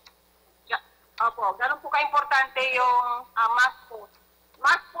yung ganun po ka-importante yung mask po.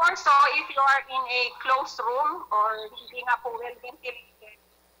 Mask po also, if you are in a closed room or hindi nga po well-ventilated,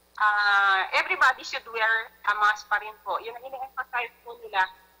 everybody should wear a mask pa rin po. Yun ang ina-emphasize po nila.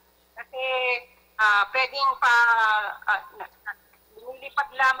 Kasi pwedeng lumilipad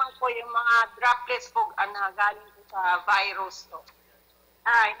lamang po yung mga droplets po na galing po sa virus. So,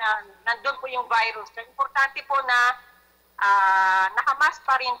 nandun po yung virus. So, importante po na nakamask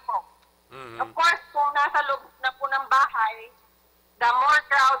pa rin po. Of course, kung nasa loob na po ng bahay, the more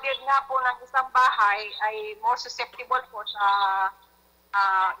crowded nga po ng isang bahay ay more susceptible po sa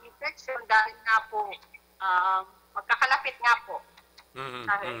infection dahil nga po magkakalapit nga po.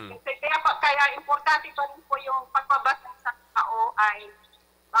 Kaya importante pa rin po yung pagbabas ng isang tao ay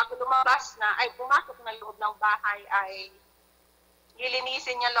bago lumabas na, ay pumasok na loob ng bahay ay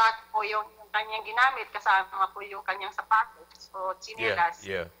lilinisin niya lahat po yung kanyang ginamit kasama po yung kanyang sapatos o tsinelas.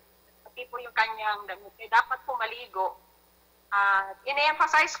 Pati po yung kanyang damit. Kaya dapat po maligo.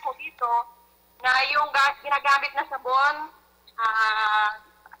 Ine-emphasize ko dito na yung ginagamit na sabon,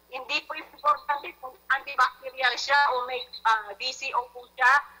 hindi po importante kung antibacterial siya o may BCO po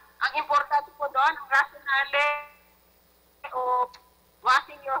siya. Ang importante po doon, ang rationale o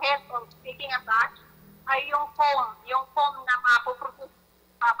washing your hands or taking a bath ay yung foam na mapuproduce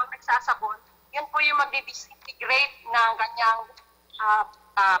habang nagsasabon, yun po yung magdi-disintegrate ng ganyang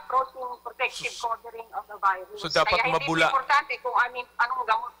protein protective covering of the virus. So, dapat Kaya hindi mabula. importante kung anong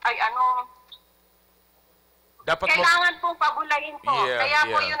gamot ay anong Dapat kailangan pong pabulayin po. Yeah, Kaya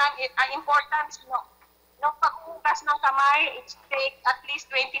po yeah. yun ang importance nung paghugas ng kamay, it take at least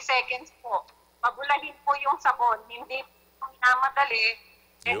 20 seconds po. Pabulahin po yung sabon, hindi po minamadali.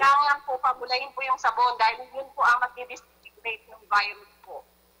 Kailangan po pabulahin po yung sabon dahil yun po ang mag-disintegrate ng virus po.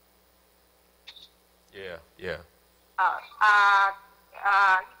 Yeah.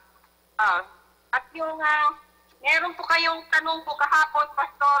 At yung meron po kayong tanong po kahapon,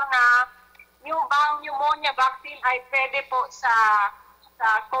 Pastor, na yung bang pneumonia vaccine ay pwede po sa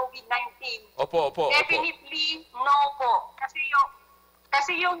COVID-19. Opo. Definitely no po. Kasi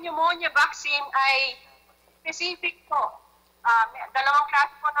yung pneumonia vaccine ay specific po. Dalawang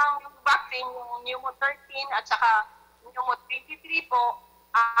klase po ng vaccine, yung Pneumo 13 at saka Pneumo 23 po,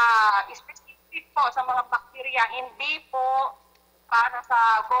 specific po sa mga bakterya, hindi po para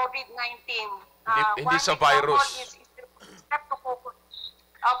sa COVID-19. Hindi sa virus. One example is Streptococcus.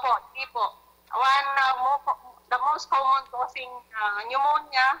 Opo, hindi po. The most common causing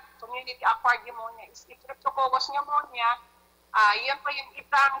pneumonia, community-acquired pneumonia, is Streptococcus pneumonia. Yun po yung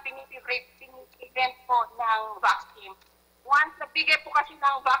isang pinipivent po ng vaccine. Once nabigay po kasi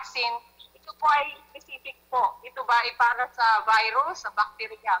ng vaccine, ito po ay specific po. Ito ba ay para sa virus, sa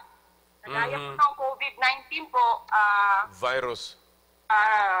bacteria. Kagaya po ng COVID-19 po, Virus.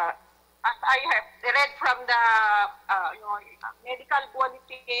 as I have read from the medical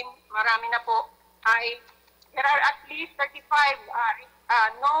bulletin, marami na po, there are at least 35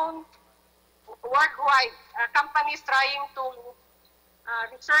 known worldwide companies trying to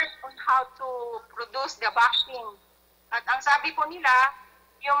research on how to produce the vaccine. At ang sabi po nila,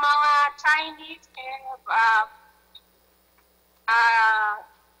 yung mga Chinese have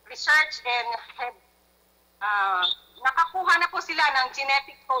research and have nakakuha na po sila ng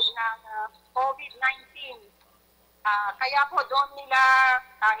genetic code ng COVID-19. Kaya po doon nila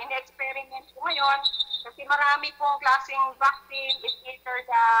in-experiment po ngayon kasi marami pong klaseng vaccine is either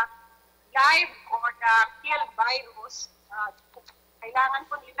the live or the kill virus. Kailangan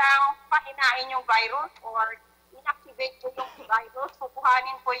po nilang pahinain yung virus or inactivate po yung virus.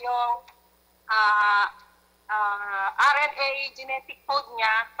 Kukuhanin po yung RNA genetic code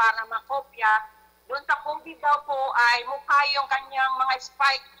niya para makopya. Doon sa COVID daw po ay mukha yung kanyang mga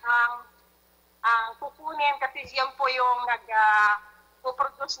spike ang kukunin kasi yan po yung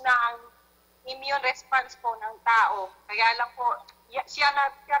nag-produce ng immune response po ng tao. Kaya lang po, siya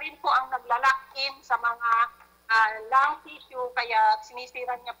rin po ang naglalak-in sa mga lung tissue kaya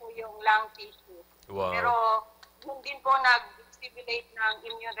sinisira niya po yung lung tissue. Wow. Pero yun din po nag-stimulate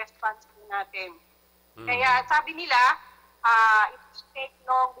ng immune response po natin. Kaya sabi nila, it will take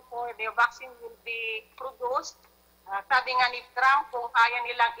long before the vaccine will be produced. Sabi nga ni Trump, kung kaya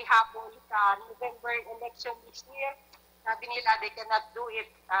nilang ihabol sa November election this year, sabi nila they cannot do it.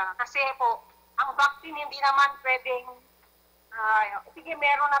 Kasi po, ang vaccine hindi naman pwedeng, sige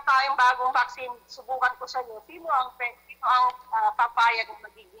meron na tayong bagong vaccine, subukan ko sa iyo. Sino ang papayag ng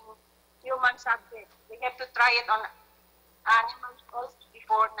magiging human subject? They have to try it on animals also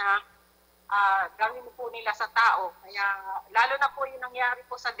before na gawin po nila sa tao. Kaya lalo na po yung nangyari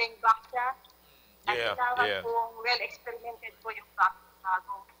po sa dengue vaccine. Kailangan pong well-experimented po yung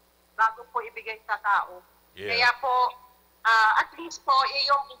vaccine bago po ibigay sa tao. Kaya po, at least po,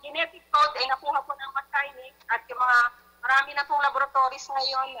 yung genetic code ay nakuha po ng Chinese at yung mga marami na pong laboratories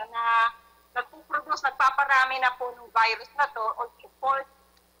ngayon na nagpuproduce, nagpaparami na po ng virus na to o course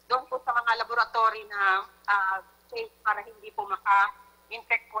doon po sa mga laboratory na safe para hindi po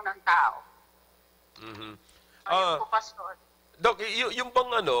maka-infect po ng tao. Ayun po, Pastor. Doc, yung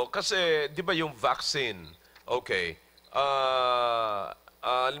bang kasi di ba yung vaccine, okay,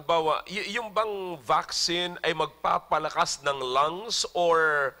 halimbawa, yung bang vaccine ay magpapalakas ng lungs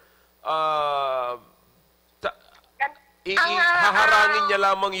or haharangin niya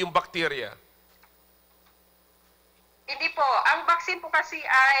lamang yung bakterya? Hindi po. Ang vaccine po kasi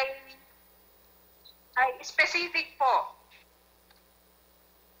ay specific po.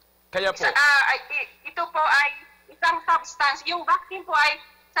 Kaya po. Ito po ay isang substance. Yung vaccine po ay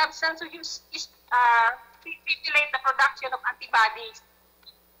substance to stimulate the production of antibodies.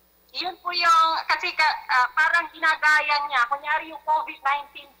 Yun po yung, kasi parang ginagaya niya. Kunyari yung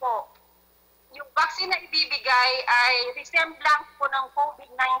COVID-19 po, yung vaccine na ibibigay ay resemblance po ng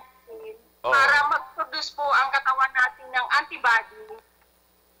COVID-19 para mag-produce po ang katawan natin ng antibody.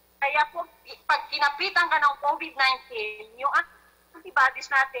 Kaya po, pag kinapitan ka ng COVID-19, yung antibodies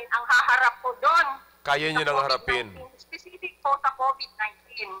natin ang haharap po doon Kaya niyo nang harapin. Specific po sa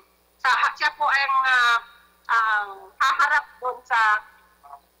COVID-19. Siya po ang haharap doon sa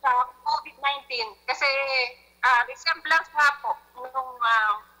COVID-19 kasi resemblance nga po nung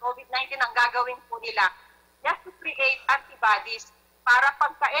COVID-19 ang gagawin po nila just to create antibodies para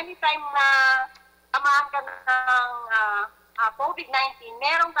pagka anytime na tamaan ka ng COVID-19,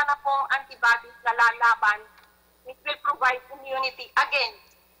 meron ka na pong antibodies na lalaban which will provide immunity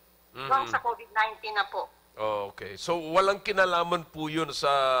against doon sa COVID-19 na po. Oh, okay. So walang kinalaman po yun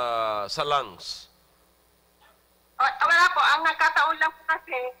sa lungs? Wala po. Ang nagkataon lang po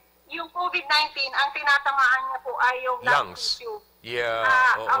kasi yung COVID-19, ang tinatamaan niya po ay yung lung tissue. Yeah,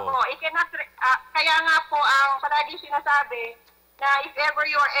 kaya nga po ang palagi sinasabi na if ever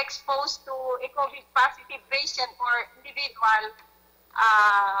you are exposed to a COVID-positive patient or individual,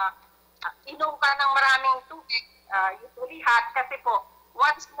 inom ka ng maraming tubig, usually hot, kasi po,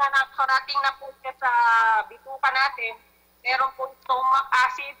 once na nakarating na po siya sa bituka natin, meron po stomach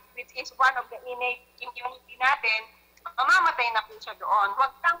acid, which is one of the innate immunity natin, mamamatay na po siya doon.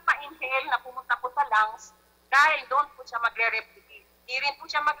 Huwag kang pa-inhale na pumunta po sa lungs dahil doon po siya magre-replicate. Hindi rin po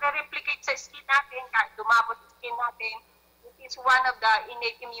siya magre-replicate sa skin natin kahit dumabot sa skin natin, which is one of the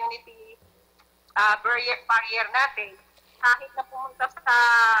innate immunity barrier natin. Kahit na pumunta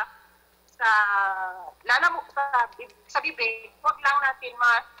sa bibig, huwag lang natin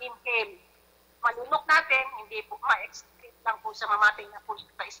ma-inhale. Malunok natin, hindi po ma-excrete lang po siya, mamatay na po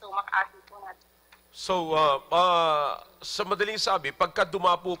siya sa stomach acid po natin. So, sa madaling sabi, pagka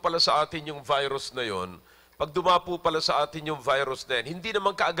dumapo pala sa atin yung virus na yon, pag dumapo pala sa atin yung virus na yun, hindi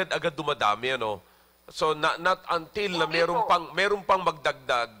naman kaagad-agad dumadami, ano? So, not until na meron pang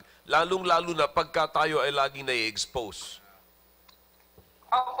magdagdag, lalong-lalo na pagka tayo ay laging na-expose.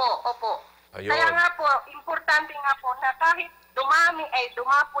 Opo. Ayun. Kaya nga po, importante nga po na kahit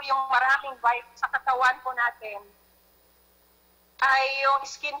dumapo yung maraming virus sa katawan po natin, ay yung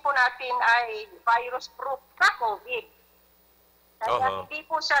skin po natin ay virus-proof sa COVID. Kaya hindi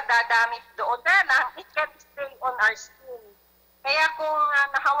po siya dadamit doon. Kaya lang, it can stay on our skin. Kaya kung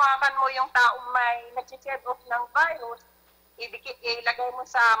nahawakan mo yung taong may nag-shed off ng virus, ilagay mo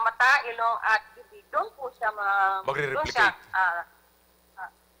sa mata, ilong at bibig, doon po siya magre-replicate.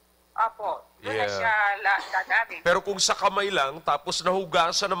 Doon na siya dadamit. Pero kung sa kamay lang, tapos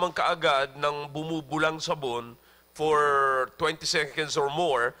nahugasan naman kaagad ng bumubulang sabon, for 20 seconds or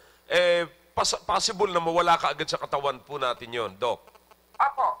more, possible na mawala ka agad sa katawan po natin yon, Doc.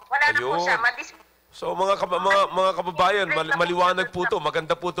 Opo, wala na po siya. So mga kababayan, maliwanag po to.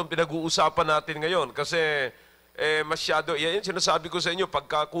 Maganda po itong pinag-uusapan natin ngayon kasi masyado, yan sinasabi ko sa inyo,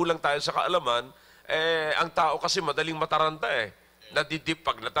 pagka kulang tayo sa kaalaman, ang tao kasi madaling mataranta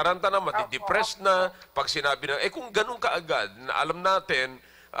pag nataranta na, madidepressed na, pag sinabi na, kung ganun kaagad, na alam natin,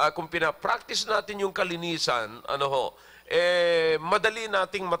 kung pina-practice natin yung kalinisan, madali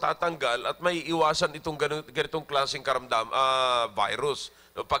nating matatanggal at may iwasan itong ganitong klaseng virus.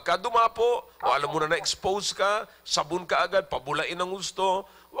 No, pagka dumapo, alam mo na na-expose ka, sabon ka agad, pabulain ang gusto,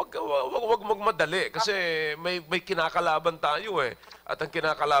 wag magmadali kasi may kinakalaban tayo At ang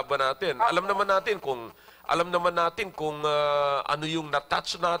kinakalaban natin, alam naman natin kung ano yung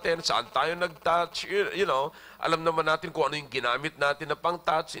na-touch natin, saan tayo nag-touch, alam naman natin kung ano yung ginamit natin na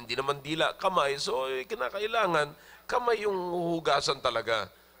pang-touch, hindi naman dila, kamay. So, kinakailangan, kamay yung hugasan talaga.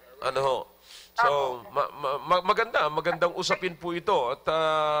 So, magandang usapin po ito at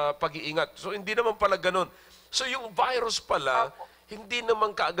pag-iingat. So, hindi naman pala ganun. So, yung virus pala, hindi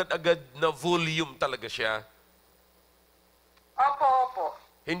naman kaagad-agad na volume talaga siya. Opo.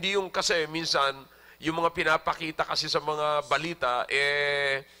 Hindi yung kasi minsan, yung mga pinapakita kasi sa mga balita,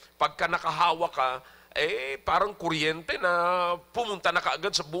 pagka nakahawa ka, parang kuryente na pumunta na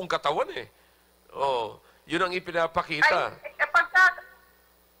kaagad sa buong katawan yun ang ipinapakita.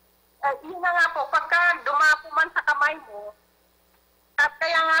 Yun na nga po, pagka dumapo man sa kamay mo, at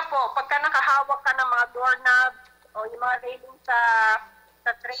kaya nga po, pagka nakahawak ka ng mga doorknob o yung mga railing sa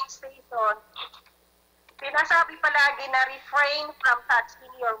train station, pinasabi palagi na refrain from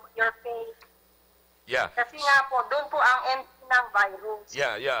touching your face. Yeah. Kasi nga po, doon po ang end ng virus.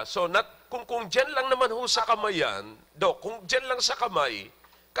 Yeah. So, kung dyan lang naman ho sa kamay yan, Dok, kung dyan lang sa kamay,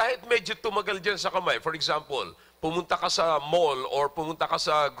 kahit medyo tumagal dyan sa kamay, for example, pumunta ka sa mall or pumunta ka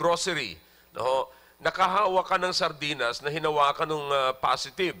sa grocery, nakahawa ka ng sardinas na hinawakan ng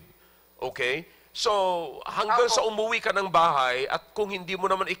positive. Okay? So, hanggang sa umuwi ka ng bahay at kung hindi mo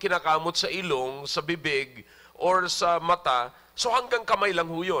naman ikinakamot sa ilong, sa bibig, or sa mata, so hanggang kamay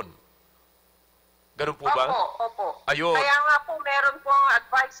lang ho yun. Ganun po ba? Opo. Ayun. Kaya nga po meron pong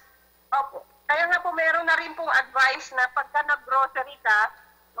advice. Opo. Kaya nga po meron na rin pong advice na pagka nag-grocery ka,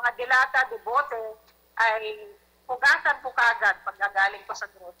 mga dilata, de bote, ay hugasan po kagad pag gagaling po sa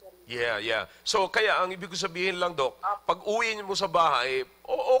grocery. Yeah. So, kaya ang ibig ko sabihin lang, Dok, pag uwi mo sa bahay,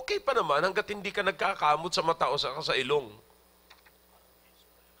 okay pa naman hanggat hindi ka nagkakamot sa mata o sa ilong.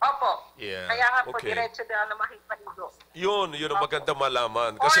 Opo. Yeah, Kaya nga po, okay. diretso na makipaligo. Yun ang maganda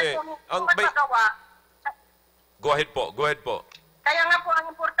malaman. Kasi, Or kung magawa, Go ahead po. kaya nga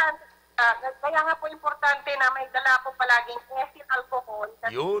po importante na may dala po palaging ethyl alcohol.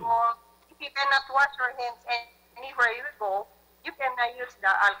 Kasi Yun. po, if you cannot wash your hands anywhere you go, you can use the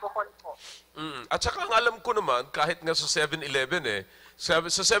alcohol po. At saka ang alam ko naman, kahit nga sa 7-Eleven sa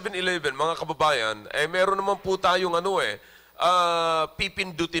 7-Eleven, mga kababayan, meron naman po tayong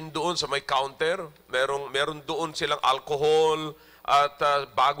pipindutin doon sa may counter. Meron doon silang alcohol at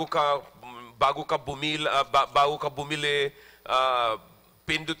bago ka bumili,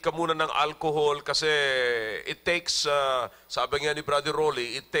 pindot ka muna ng alcohol kasi it takes, sabi nga ni Brother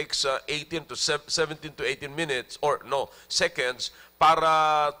Roly, it takes 17 to 18 minutes seconds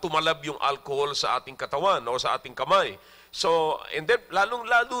para tumalab yung alcohol sa ating katawan o sa ating kamay. So, and then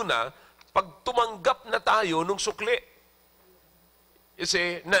lalong-lalo na pag tumanggap na tayo nung sukli.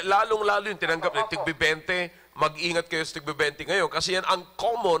 Kasi lalong-lalo yung tinanggap ng tig-20, mag-ingat kayo sa tig-20 ngayon kasi yan ang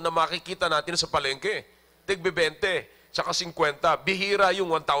common na makikita natin sa palengke. Tig-20, saka 50. Bihira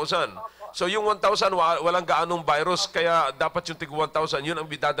yung 1,000. So yung 1,000, walang gaanong virus, kaya dapat yung tig-1,000, yun ang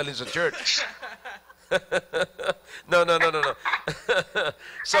bidadalhin sa church. No.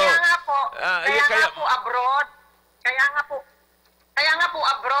 So, kaya nga po abroad,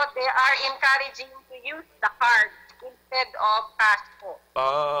 they are encouraging to use the card instead of cash po.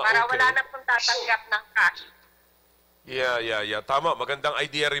 Para wala na pong tatanggap ng cash. Yeah. Tama, magandang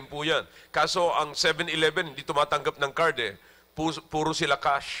idea rin po yan. Kaso ang 7-Eleven hindi tumatanggap ng card puro sila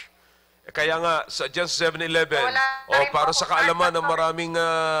cash. Kaya nga, dyan sa 7-Eleven, para sa kaalaman ng maraming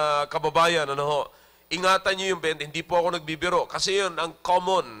kababayan, ingatan nyo yung benta. Hindi po ako nagbibiro. Kasi yun, ang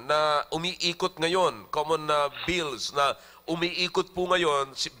common na umiikot ngayon, common na bills na umiikot po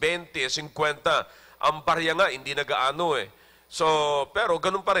ngayon, 20, 50. Ang barya nga, hindi nagaano So, pero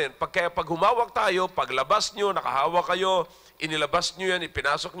ganun pa rin. Pag humawak tayo, paglabas nyo, nakahawak kayo, inilabas nyo yan,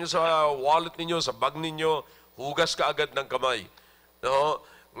 ipinasok nyo sa wallet ninyo, sa bag ninyo, hugas ka agad ng kamay. No?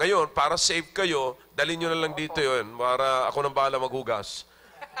 Ngayon, para safe kayo, dalhin nyo na lang dito yun, para ako nang bahala maghugas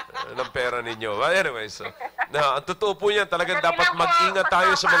ng pera ninyo. But anyways, ang totoo po yan, talagang dapat mag-ingat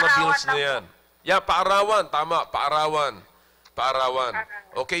tayo sa mga bills na yan. Yeah, paarawan. Tama, paarawan.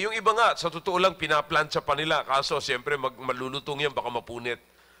 Okay, yung iba nga, sa totoo lang, pinaplansya pa nila. Kaso, siyempre, malulutong yan, baka mapunit.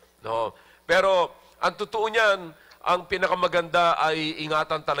 No? Pero, ang totoo niyan, ang pinakamaganda ay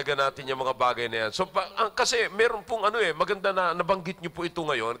ingatan talaga natin yung mga bagay na yan. So, kasi meron pong maganda na nabanggit niyo po ito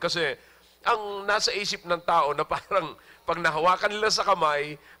ngayon. Kasi, ang nasa isip ng tao na parang, pag nahawakan nila sa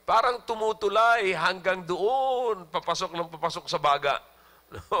kamay, parang tumutulay hanggang doon, papasok sa baga.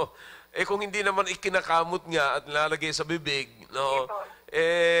 No? Kung hindi naman ikinakamot nga at nilalagay sa bibig,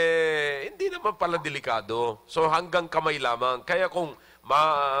 hindi naman pala delikado. So hanggang kamay lamang. Kaya kung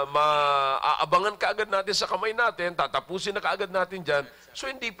maaabangan kaagad natin sa kamay natin, tatapusin na kaagad natin dyan, so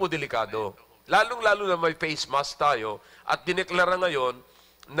hindi po delikado. Lalong-lalo na may face mask tayo at dineklara ngayon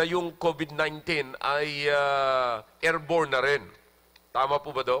na yung COVID-19 ay airborne na rin. Tama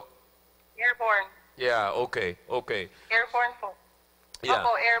po ba, Doc? Airborne. Yeah, okay. Airborne po. Yeah.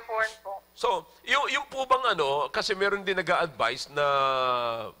 Opo, airborne po. So, yung po bang kasi meron din nag-a-advise na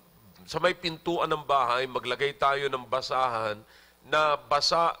sa may pintuan ng bahay, maglagay tayo ng basahan na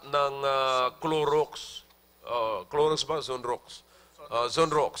basa ng Clorox. Clorox ba? Zonrox.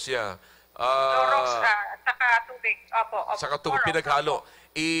 Zonrox, yeah. Clorox, saka tubig. Opo. Saka tubig, pinaghalo.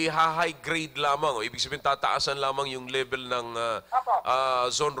 I-high grade lamang. Ibig sabihin, tataasan lamang yung level ng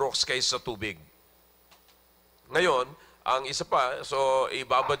Zonrox kaysa tubig. Ngayon, ang isa pa, so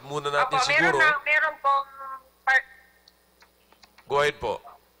ibabad muna natin siguro. Meron pong Go ahead po.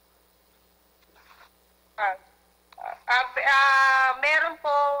 Meron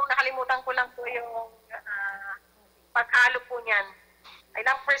po, nakalimutan ko lang po yung paghalo po niyan.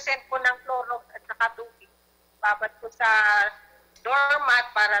 Ilang percent po ng Clorox at saka tubig. Babad po sa doormat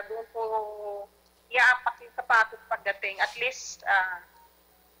para doon po i-apak yung sapatos pagdating. At least,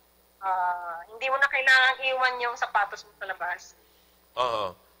 hindi mo na kailangan iwan yung sapatos mo sa labas.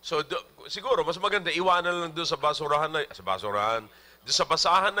 So, siguro, mas maganda, iwanan lang doon sa basurahan, doon sa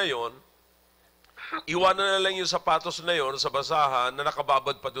basahan na yon, iwanan na lang yung sapatos na yon sa basahan na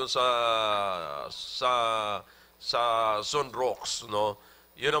nakababad pa doon sa Zonrox, no?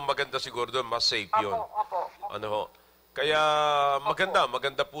 Yun ang maganda siguro doon, mas safe yun. Opo. Kaya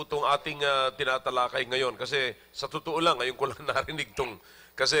maganda po itong ating tinatalakay ngayon. Kasi sa totoo lang, ngayon ko lang narinig itong,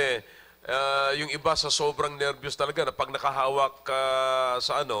 kasi yung iba sa sobrang nervyos talaga na pag nakahawak ka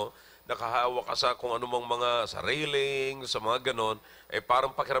sa nakahawak ka sa kung anumang mga, sa railing, sa mga ganon,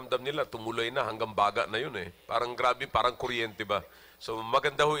 parang pakiramdam nila, tumuloy na hanggang baga na yun eh. Parang grabe, parang kuryente ba? So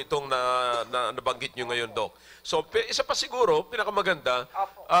maganda ho itong nabanggit nyo ngayon, Doc. So isa pa siguro, pinakamaganda,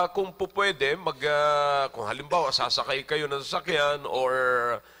 kung po pwede, kung halimbawa sasakay kayo ng sasakyan or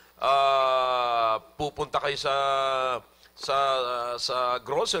pupunta kayo sa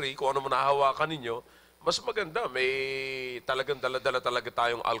grocery, kung ano man nahawakan ninyo, mas maganda, may talagang dala-dala talaga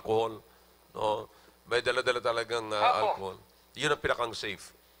tayong alcohol. No? May dala-dala talagang alcohol. Yun ang pinakang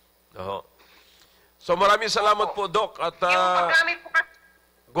safe. No? So maraming salamat po, Doc. At, yung paggamit po kasi,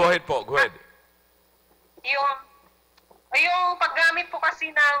 go ahead po, go ahead. yung paggamit po kasi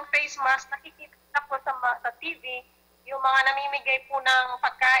ng face mask, nakikita po sa TV, yung mga namimigay po ng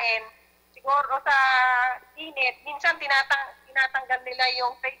pagkain, siguro sa init, minsan tinatanggal nila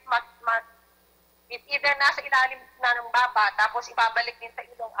yung face mask. It either nasa ilalim na ng baba, tapos ibabalik din sa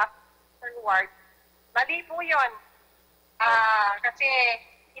ilong afterward. Mali po yun. Kasi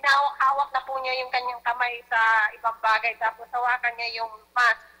hinahawak na po niya yung kanyang kamay sa ibang bagay, tapos hawakan niya yung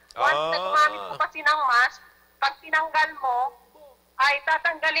mask. Once na gumamit po kasi ng mask, pag tinanggal mo, ay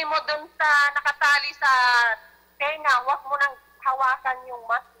tatanggalin mo dun sa nakatali sa tenga, huwag mo nang hawakan yung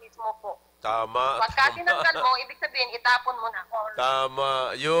mask mismo po. Tama. Pagka tinanggal mo, ibig sabihin, itapon mo na.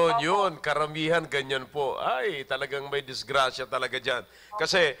 Tama. Yun. Karamihan ganyan po. Ay, talagang may disgrasya talaga dyan.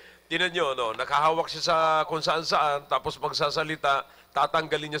 Kasi, tinan nyo, nakahawak siya sa kung saan-saan, tapos magsasalita,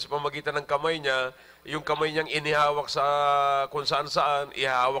 tatanggalin niya sa pamagitan ng kamay niya, yung kamay niyang inihawak sa kung saan-saan,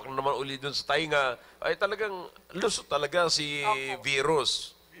 ihawak na naman uli dun sa tainga. Ay, talagang lusot talaga si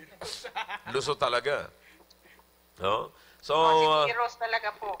virus. Lusot talaga. No? So, virus talaga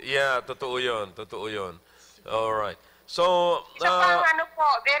po. Yeah, totoo yun. Alright. So, Isa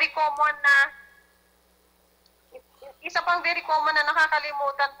pang very common na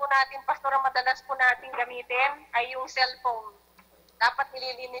nakakalimutan po natin, Pastor, madalas po natin gamitin ay yung cellphone. Dapat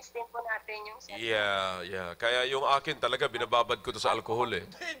nililinis din po natin yung cellphone. Yeah. Kaya yung akin talaga, binababad ko to sa alcohol eh.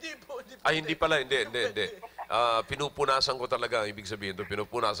 Hindi pala. Pinupunasan ko talaga, ibig sabihin to,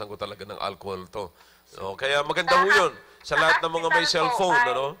 pinupunasan ko talaga ng alcohol to. So, kaya maganda ho yun sa lahat ng mga may cellphone,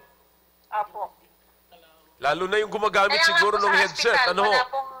 ano? Opo. Lalo na yung gumagamit Kaya siguro ng headset,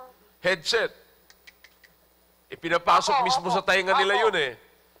 headset. Ipinapasok Opo, mismo opo. sa tainga nila yun eh.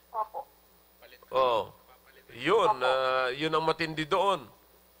 Opo. Yun ang matindi doon.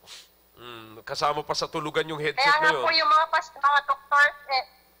 Kasama pa sa tulugan yung headset Kaya na nga yun. po yung mga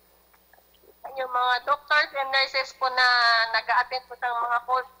doctors and nurses po na nag-a-attend po sa mga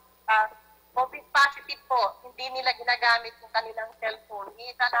COVID positive po, hindi nila ginagamit yung kanilang cellphone.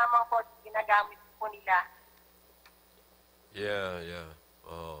 Isa lamang po ginagamit po nila. Yeah.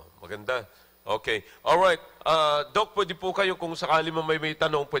 Maganda. Okay. Alright. Doc, pwede po kayo kung sakali may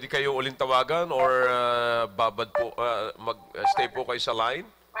tanong, pwede kayo uling tawagan or babad po, mag-stay po kayo sa line?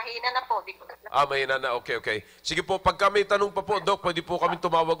 Mahina na po. Mahina na. Okay. Sige po, pagka may tanong pa po, Doc, pwede po kami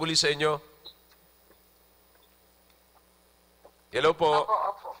tumawag uli sa inyo. Hello po.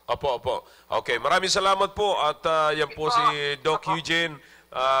 Opo. Okay, maraming salamat po at yan po si Doc Eugene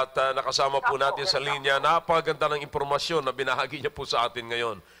at nakasama po natin sa linya. Napakaganda ng impormasyon na binahagi niya po sa atin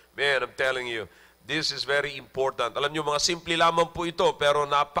ngayon. Man, I'm telling you, this is very important. Alam niyo, mga simple lamang po ito, pero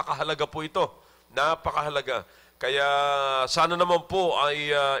napakahalaga po ito. Napakahalaga. Kaya sana naman po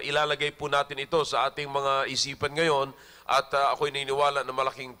ay ilalagay po natin ito sa ating mga isipan ngayon at ako'y naniniwala na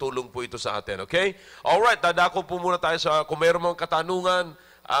malaking tulong po ito sa atin. Okay? Alright, dadako po muna tayo sa kung mayroon mga katanungan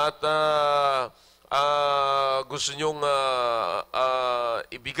at gusto nyong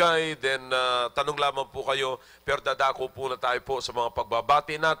ibigay, then tanong lamang po kayo. Pero dadako po na tayo po sa mga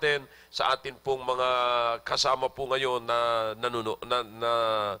pagbabati natin sa atin pong mga kasama po ngayon na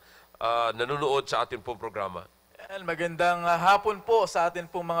nanonood sa atin pong programa. Magandang hapon po sa atin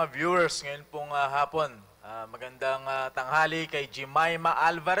pong mga viewers ngayon pong hapon. Magandang tanghali kay Jemima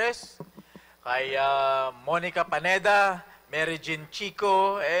Alvarez, kay Monica Paneda, Mary Jean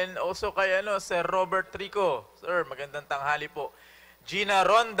Chico, and also kay Sir Robert Rico. Sir, magandang tanghali po. Gina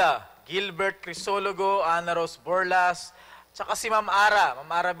Ronda, Gilbert Crisologo, Ana Rose Borlas, tsaka si Ma'am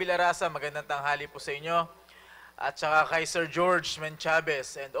Ara Bilarasa, magandang tanghali po sa inyo. At tsaka kay Sir George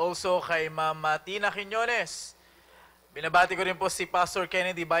Menchabes, and also kay Ma'am Tina Quiñones. Binabati ko rin po si Pastor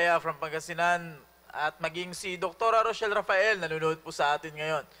Kennedy Baya from Pangasinan at maging si Dr. Rochelle Rafael, nanonood po sa atin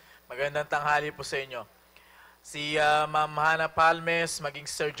ngayon. Magandang tanghali po sa inyo. si Ma'am Hana Palmes, maging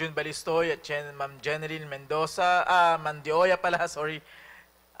Sir Jun Balistoy, at Ma'am Jeneline Mendoza, Mandioya pala, sorry.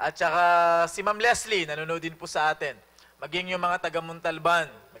 At saka si Ma'am Leslie, nanonood din po sa atin. Maging yung mga taga Montalban,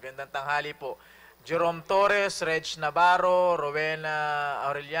 magandang tanghali po. Jerome Torres, Reg Navarro, Rowena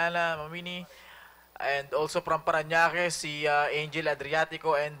Aureliana Mamini, and also from Parañaque, si Angel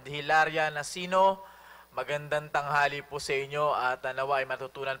Adriatico and Hilaria Nasino. Magandang tanghali po sa inyo at nawa ay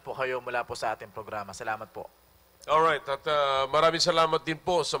matutunan po kayo mula po sa ating programa. Salamat po. Alright, at maraming salamat din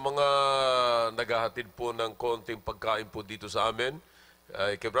po sa mga naghahatid po ng konting pagkain po dito sa amin.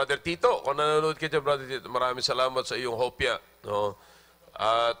 Kay Brother Tito, kung nanonood kayo dyan, Brother Tito, maraming salamat sa iyong hopya. No?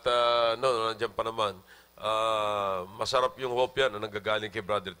 At, nandiyan pa naman. Masarap yung hopya na nanggagaling kay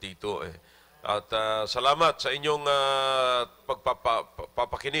Brother Tito. At salamat sa inyong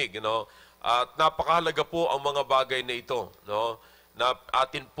pagpapakinig. At napakahalaga po ang mga bagay na ito. No? Na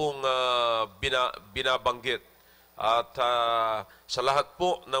atin pong binabanggit. At sa lahat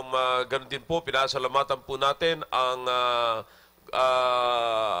po ng ganun din po, pinasalamatan po natin ang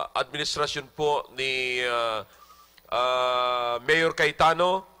administrasyon po ni Mayor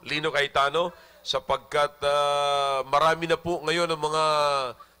Cayetano, Lino Cayetano, sapagkat marami na po ngayon ang mga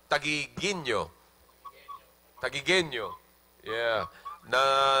tagigenyo, yeah, na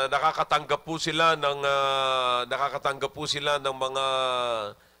nakakatanggap po sila ng mga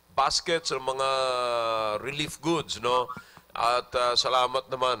baskets o mga relief goods, no? At salamat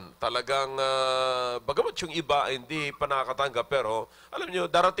naman. Talagang, bagamat yung iba hindi pa nakakatanggap, pero alam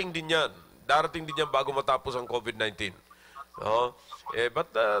nyo, darating din yan. Darating din yan bago matapos ang COVID-19. No?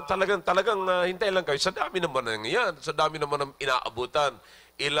 But talagang hintay lang kayo. Sa dami naman ng yan. Sa dami naman ng inaabutan.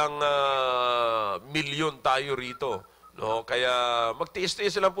 Ilang milyon tayo rito. No? Kaya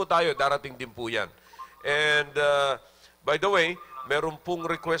magtiis-tiis lang po tayo. Darating din po yan. And by the way, meron pong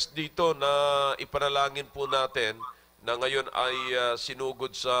request dito na ipanalangin po natin na ngayon ay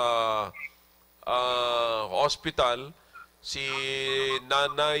sinugod sa hospital si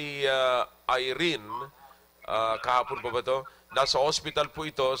Nanay Irene, kahapon pa ba ito? Nasa hospital po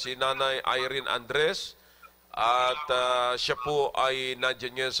ito si Nanay Irene Andres at siya po ay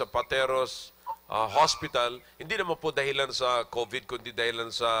nandiyan ngayon sa Pateros Hospital. Hindi naman po dahilan sa COVID, kundi dahilan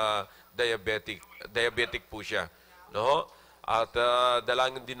sa diabetic po siya. No? At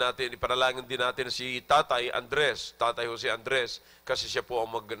ipanalangin din natin si Tatay Andres, Tatay Jose Andres, kasi siya po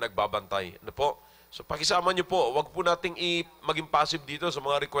ang nagbabantay. Ano po? So pakisama niyo po, wag po nating maging passive dito sa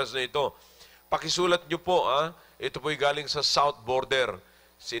mga request na ito. Pakisulat niyo po, ito po ay galing sa South Border.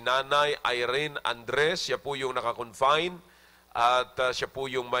 Si Nanay Irene Andres, siya po yung nakakonfine, at siya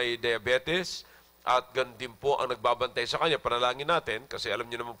po yung may diabetes, at ganun din po ang nagbabantay sa kanya. Panalangin natin, kasi alam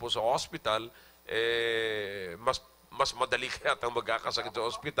niyo naman po sa hospital, mas madali kaya ang magkakasakit sa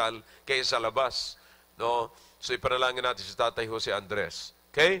ospital kaysa sa labas. No? So ipanalangin natin si Tatay Jose Andres.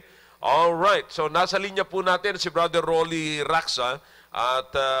 Okay? Alright. So nasa linya po natin si Brother Roly Racsa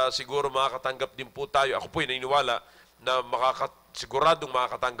at siguro makakatanggap din po tayo. Ako po ay naniniwala na siguradong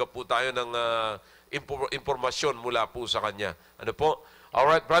makakatanggap po tayo ng impormasyon mula po sa kanya. Ano po?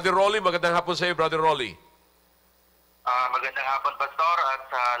 Alright. Brother Roly, magandang hapon sa iyo, Brother Roly. Magandang hapon, Pastor, at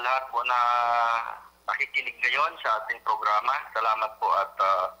sa lahat po na nakikinig ngayon sa ating programa. Salamat po at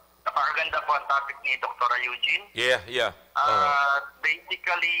napakaganda po ang topic ni Dr. Eugene. Yeah.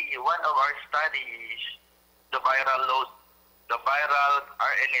 Basically, one of our studies, the viral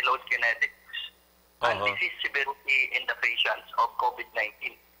RNA load kinetics and disease severity in the patients of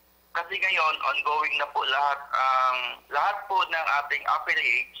COVID-19. Kasi ngayon, ongoing na po lahat po ng ating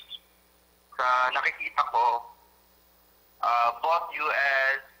affiliates sa nakikita ko, both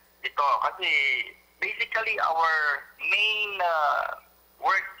US, ito, kasi basically, our main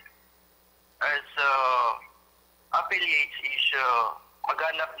work as affiliates is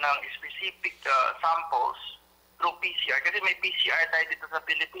maghanap ng specific samples through PCR. Kasi may PCR tayo dito sa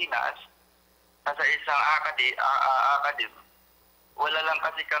Pilipinas, nasa isang academe. Wala lang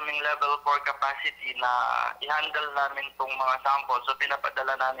kasi kaming level 4 capacity na i-handle namin itong mga samples. So,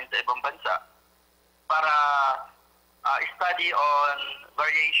 pinapadala namin sa ibang bansa para study on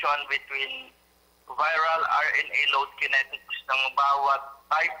variation between viral RNA load kinetics ng bawat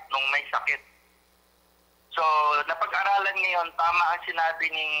type nung may sakit. So, napag-aralan ngayon, tama ang sinabi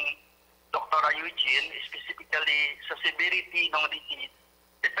ni Dr. Eugene, specifically sa severity ng disease,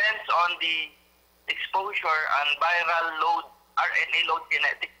 depends on the exposure and viral load, RNA load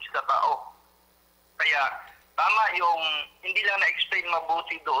kinetics sa tao. Kaya, tama yung hindi lang na-explain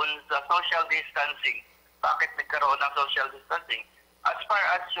mabuti doon sa social distancing. Bakit nagkaroon ng social distancing? As far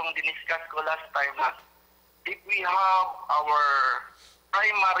as yung diniscuss ko last time, if we have our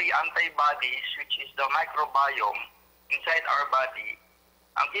primary antibodies, which is the microbiome inside our body,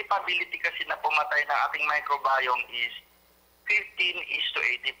 ang capability kasi na pumatay ng ating microbiome is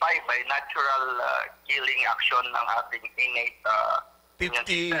 15:85 by natural killing action ng ating innate immune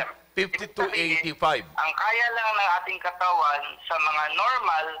system. 50 to 85. Ang kaya lang ng ating katawan sa mga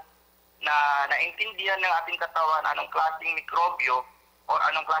normal na naintindihan ng ating katawan anong klaseng mikrobyo o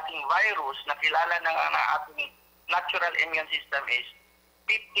anong klaseng virus na kilala ng ating natural immune system is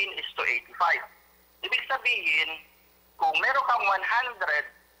 15:85. Ibig sabihin, kung meron kang 100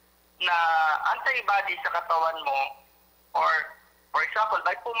 na antibody sa katawan mo, or for example,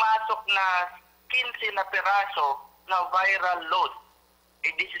 may pumasok na 15 na piraso na viral load,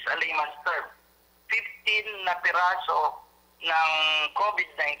 this is a layman's term, 15 na piraso ng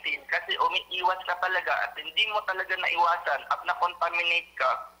COVID-19 kasi umiiwas ka talaga at hindi mo talaga naiwasan at na-contaminate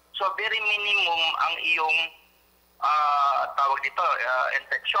ka. So very minimum ang iyong tawag dito,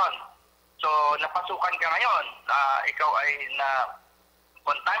 infection. So napasukan ka ngayon, ikaw ay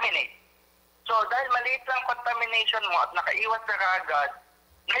na-contaminate. So dahil maliit lang contamination mo at nakaiwas ka kaagad,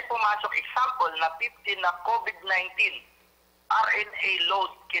 may pumasok example na 15 na COVID-19 RNA load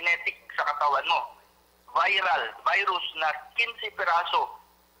kinetic sa katawan mo. Viral, virus na 15 piraso,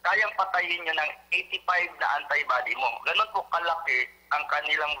 kayang patayin nyo ng 85 na antibody mo. Ganun po kalaki ang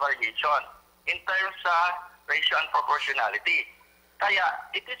kanilang variation in terms sa ratio and proportionality. Kaya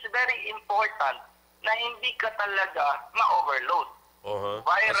it is very important na hindi ka talaga ma-overload.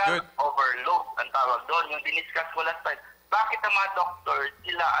 Viral overload ang tawag doon. Yung diniscuss ko last time, bakit ang mga doctor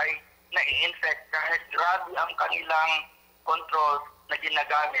sila ay nai-infect kahit grabe ang kanilang control na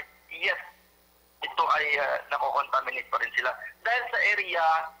ginagamit? Yes, ito ay nako-contaminate pa rin sila. Dahil sa area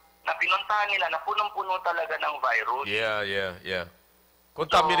na pinuntahan nila na punong-puno talaga ng virus. Yeah.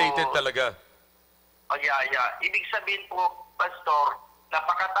 Contaminated talaga. Yeah. Ibig sabihin po, Pastor,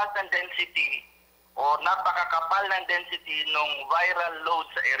 napakataas ng density o napakakapal ng density ng viral load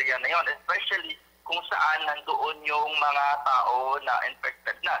sa area na yon, especially kung saan nandoon yung mga tao na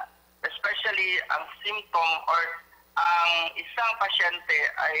infected na. Especially ang symptom or ang isang pasyente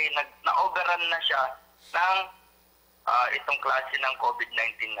ay na-overrun na siya ng itong klase ng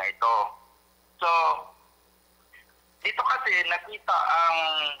COVID-19 na ito. So, dito kasi nakita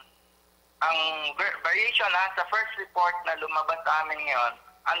ang variation sa first report na lumabas sa amin ngayon,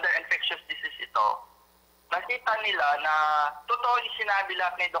 under infectious disease ito, nakita nila na totoo yung sinabi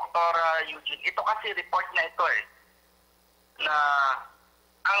lahat ni Dr. Eugene. Ito kasi report na ito na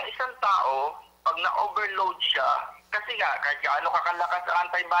ang isang tao, pag na-overload siya, kasi nga, kahit gaano kakalakas ang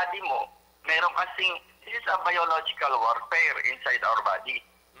antibody mo, meron kasing, this is a biological warfare inside our body.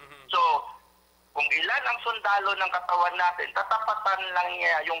 So, kung ilan ang sundalo ng katawan natin, tatapatan lang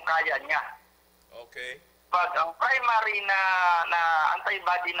niya yung kaya niya. Okay. Pag ang primary na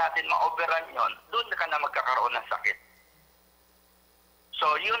antibody natin ma-overrun yun, doon ka na magkakaroon ng sakit.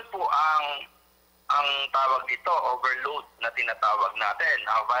 So, yun po ang tawag dito, overload na tinatawag natin,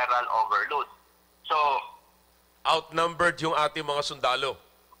 viral overload. So, outnumbered yung ating mga sundalo.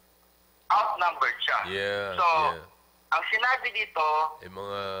 Outnumbered siya. So, ang sinabi dito,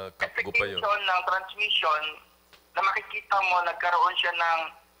 mga kapgo pa yun. Effectation ng transmission na makikita mo nagkaroon siya ng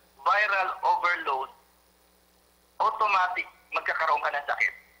viral overload, automatic magkakaroon ka ng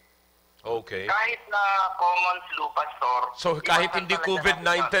sakit. Okay. Kahit na common flu, Pastor. So, kahit hindi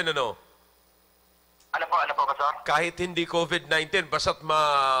COVID-19, ano? Ano po, Pastor? Kahit hindi COVID-19, basta't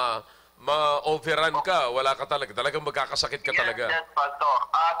ma-overrun ka, wala ka talaga. Talagang magkakasakit ka talaga. Yes, Pastor.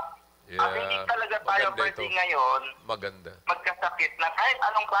 At hindi talaga tayo pwede ngayon magkasakit na kahit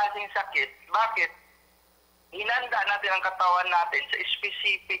anong klaseng sakit. Bakit? Hinanda natin ang katawan natin sa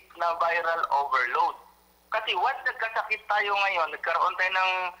specific na viral overload. Kasi once nagkasakit tayo ngayon, nagkaroon tayo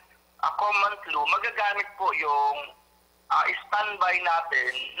ng common flu, magagamit po yung standby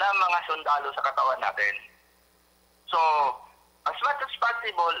natin na mga sundalo sa katawan natin. So, as much as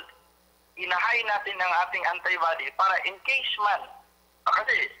possible, inahay natin ang ating antibody para in case man,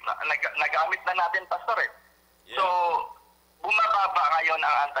 kasi nagamit na natin, Pastor. So, bumababa ngayon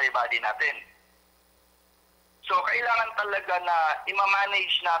ang antibody natin. So, kailangan talaga na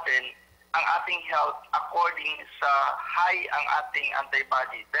i-manage natin ang ating health according sa high ang ating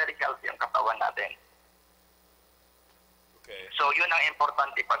antibody. Very healthy ang katawan natin. Okay. So, yun ang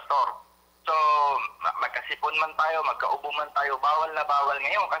importante, Pastor. So, magkasipon man tayo, magkaubo man tayo, bawal na bawal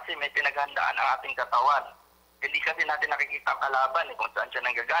ngayon kasi may pinaghandaan ang ating katawan. Hindi kasi natin nakikita ang kalaban kung saan siya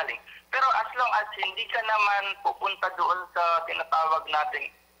nanggagaling. Pero as long as hindi ka naman pupunta doon sa tinatawag nating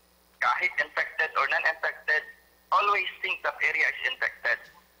kahit infected or non-infected, always think that area is infected.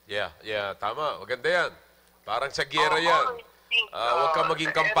 Yeah, tama. Maganda yan. Parang sa giyera yan. think Huwag kang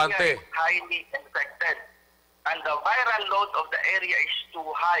maging the kampante. area is highly infected. And the viral load of the area is too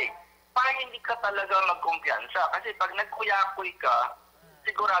high. Para hindi ka talaga magkumpiyansa. Kasi pag nagkuyakoy ka,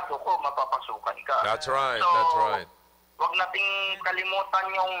 sigurado ko mapapasukan ka. That's right, So, that's right. huwag nating kalimutan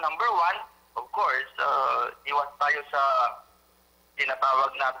yung number one. Of course, iwas tayo sa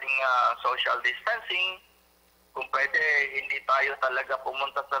tinatawag nating social distancing. Kung pwede, hindi tayo talaga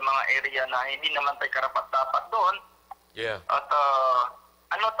pumunta sa mga area na hindi naman tayo karapat-dapat doon. Yeah. At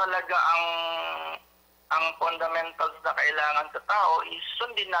ano talaga ang fundamentals na kailangan sa tao is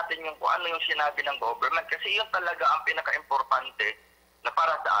sundin natin yung kung ano yung sinabi ng government. Kasi yun talaga ang pinaka-importante na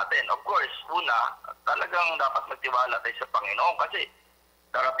para sa atin. Of course, una, talagang dapat magtiwala tayo sa Panginoon kasi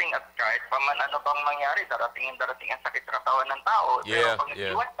darating at kahit pa man ano pang mangyari, darating ang sakit sa katawan ng tao. Yeah, Pero pag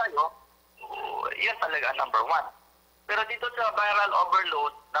nagtiwas tayo, yan talaga ang number one. Pero dito sa viral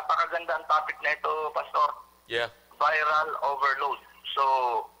overload, napakaganda ang topic na ito, Pastor. Yeah. Viral overload. So,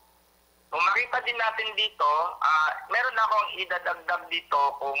 kung makita din natin dito, meron akong idadagdag dito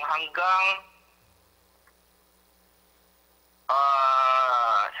kung hanggang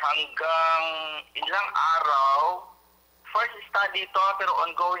ilang araw. First study ito, pero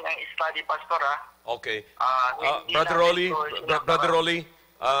ongoing ang study, Pastor, ha? Okay. Hindi Brother natin Roly, ito Brother Roly,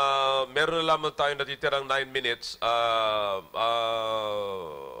 meron na lamang tayo natitirang 9 minutes.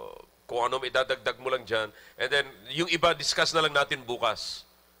 Kung ano idadagdag mo lang dyan. And then, yung iba, discuss na lang natin bukas.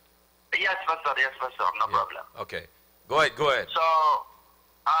 Yes, Pastor. No problem. Okay. Go ahead. So,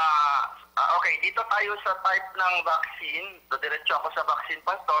 okay, dito tayo sa type ng vaccine. So, diretso ako sa vaccine,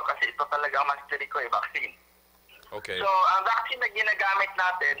 Pastor, kasi ito talaga ang mastery ko, vaccine. Okay. So, ang vaccine na ginagamit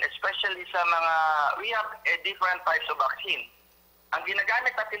natin, especially sa mga, we have different types of vaccine. Ang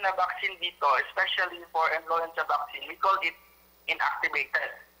ginagamit natin na vaccine dito, especially for influenza vaccine, we call it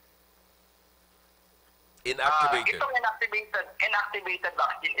inactivated. Itong inactivated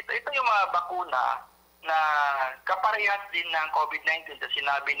vaccine, ito yung mga bakuna na kaparehas din ng COVID-19 sa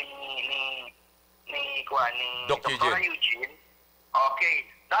sinabi ni Doc Dr. Eugene. Eugene. Okay,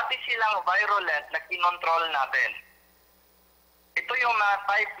 dati silang virulent na kinontrol natin. Ito yung mga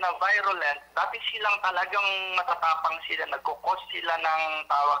type na virulent, dati silang talagang matatapang sila, nagkukos sila ng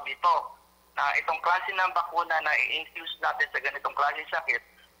tawag dito, na itong klase ng bakuna na i-infuse natin sa ganitong klase sakit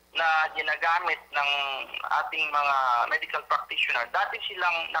na ginagamit ng ating mga medical practitioner. Dati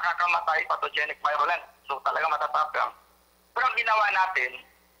silang nakakamatay, pathogenic virulent, so talaga matatapang. Pero ang ginawa natin,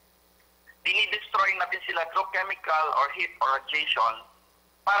 dinidestroy natin sila through chemical or heat or radiation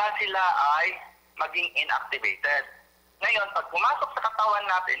para sila ay maging inactivated. Ngayon, pag pumasok sa katawan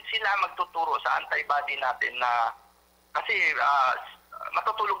natin, sila magtuturo sa antibody natin na, kasi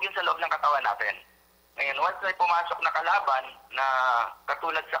matutulog yun sa loob ng katawan natin. Ngayon, once ay pumasok na kalaban na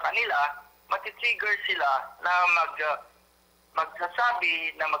katulad sa kanila, matitrigger sila na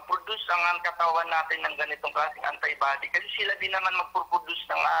magsasabi na mag-produce ang katawan natin ng ganitong klaseng antibody kasi sila din naman mag-produce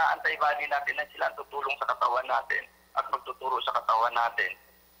ng antibody natin na sila tutulong sa katawan natin at magtuturo sa katawan natin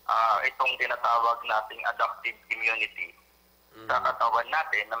itong tinatawag nating adaptive immunity sa katawan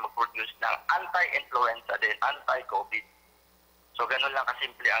natin na mag-produce ng anti-influenza din, anti-COVID. So, ganun lang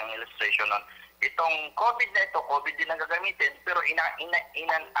kasimple ang illustration nun. Itong COVID na ito, COVID din ang gagamitin, pero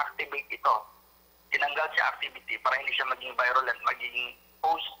inactivate ito. Tinanggal siya activity para hindi siya maging virulent, maging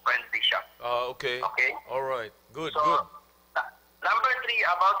host-friendly siya. Okay. Okay? All right. Good, So, good. number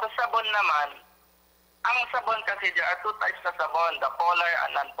 3, about sa sabon naman, ang sabon kasi, there are 2 types na sabon, the polar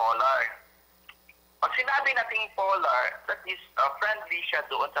and non-polar. Pag sinabi nating polar, that is friendly siya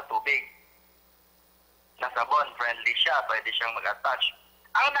doon sa tubig. Na sabon, friendly siya, pwede siyang mag-attach.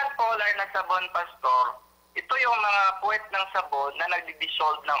 Ang non-polar na sabon, Pastor, ito yung mga puwet ng sabon na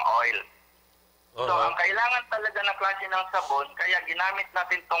nagdi-dissolve ng oil. So, ang kailangan talaga ng klase ng sabon, kaya ginamit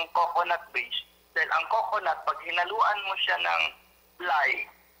natin tong coconut base. Dahil ang coconut, pag hinaluan mo siya ng lye,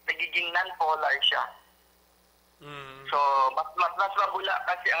 nagiging non-polar siya. So, mas mabula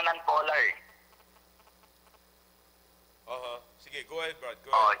kasi ang non-polar. Sige, go ahead, Brad.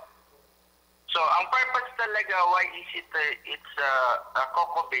 Go ahead. So, ang purpose talaga, why is it it's a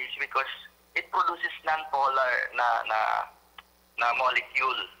cocoa base? Because it produces non-polar na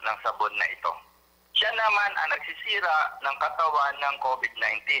molecule ng sabon na ito. Siya naman ang nagsisira ng katawan ng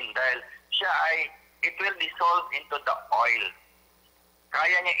COVID-19 dahil siya it will dissolve into the oil.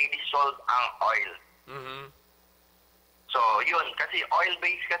 Kaya niya i-dissolve ang oil. So, yun. Kasi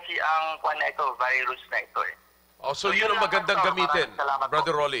oil-based kasi ang virus na ito eh. So yun ang magandang gamitin,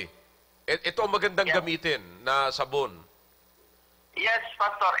 Brother Roly. Ito ang magandang Yeah. gamitin na sabon. Yes,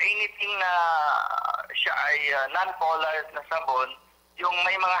 Pastor. Anything na siya ay non-polar na sabon, yung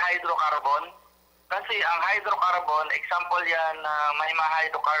may mga hydrocarbon, Kasi ang hydrocarbon, example yan na may mga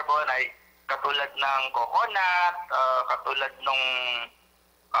hydrocarbon ay katulad ng coconut, katulad nung,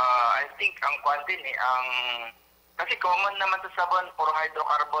 I think ang kwantin ang, kasi common naman sa sabon, puro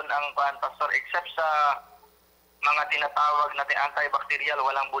hydrocarbon ang kwan, Pastor, except sa mga tinatawag natin antibacterial,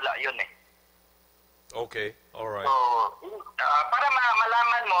 walang bula yun eh. Okay, alright. So, para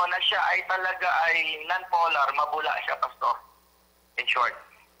malaman mo na siya ay talaga ay non-polar, mabula siya, Pastor. In short.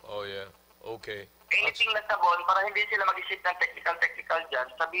 Oh yeah, okay. Anything na sabon, para hindi sila mag-isip ng technical dyan,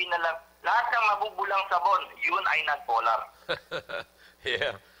 sabihin na lang, lahat ng mabubulang sabon, yun ay non-polar.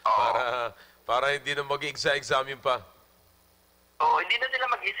 Yeah, Oo. para hindi na mag-examine pa. So, hindi na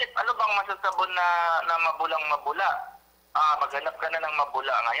sila mag-isip, ano bang masasabon na mabulang-mabula? Maghanap ka na ng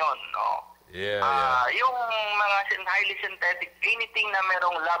mabula ngayon, no? Yeah, Yung mga highly synthetic, anything na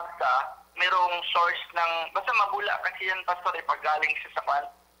merong labsa, merong source ng, basta mabula kasi yan, Pastor, paggaling siya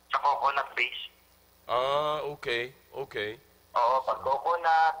sa coconut base. Okay, okay. Oo, pag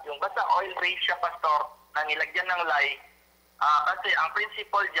coconut, yung basta oil-based siya, Pastor, na nilagyan ng lye. Kasi ang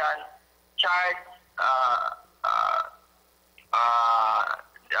principle dyan, charge,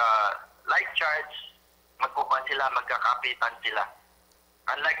 like charge, magkukuhan sila, magkakapitan sila.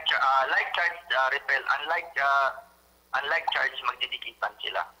 Unlike like charge, repel, unlike charge, magdidikitan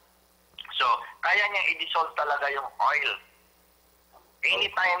sila. So, kaya niyang i-dissolve talaga yung oil.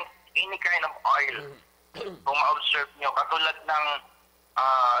 Anytime, any kind of oil, kung ma-observe nyo, katulad ng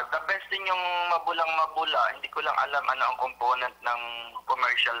the best din yung mabulang-mabula, hindi ko lang alam ano ang component ng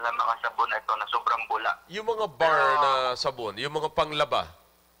commercial na mga sabon na ito na sobrang bula. Yung mga bar na sabon, yung mga panglaba,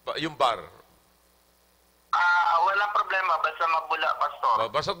 yung bar. Walang problema, basta mabula, Pastor.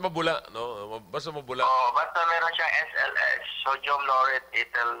 Basta't mabula, no? Basta mabula. Basta meron siyang SLS, sodium lauryl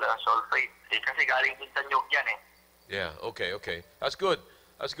ethyl sulfate. Kasi galing din sa nyug yan eh. Yeah, okay, okay. That's good.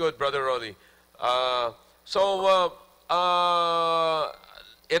 That's good, Brother Roly.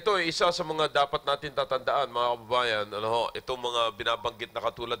 Ito isa sa mga dapat natin tatandaan, mga kababayan, itong mga binabanggit na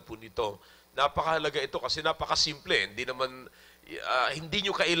katulad po nito. Napakahalaga ito kasi napakasimple. Hindi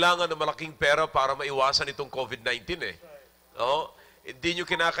nyo kailangan ng malaking pera para maiwasan itong COVID-19 eh. No? Hindi nyo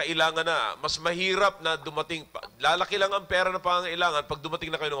kinakailangan na. Mas mahirap na dumating. Lalaki lang ang pera na pangailangan pag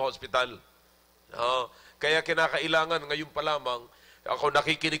dumating na kayo ng hospital. No? Kaya kinakailangan ngayon pa lamang, ako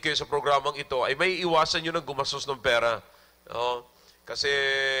nakikinig kayo sa programang ito, ay may iwasan nyo ng gumastos ng pera. No? Kasi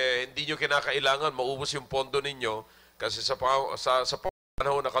hindi nyo kinakailangan maubos yung pondo ninyo kasi sa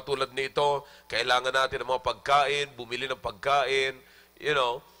panahon na katulad nito, kailangan natin ng mga pagkain, bumili ng pagkain,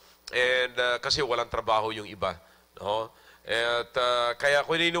 and kasi walang trabaho yung iba. No? At kaya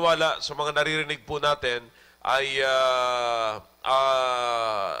kung naniniwala sa mga naririnig po natin ay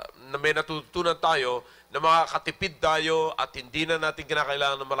na may natutunan tayo na makakatipid tayo at hindi na natin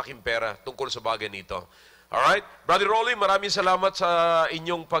kinakailangan ng malaking pera tungkol sa bagay nito. Alright? Brother Roly, maraming salamat sa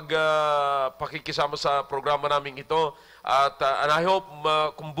inyong pakikisama sa programa namin ito. And I hope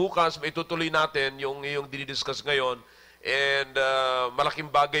kung bukas maitutuloy natin yung dinidiscuss ngayon. And malaking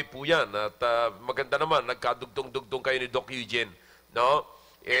bagay po yan. At maganda naman, nagkadugtong-dugtong kayo ni Doc Eugene. No?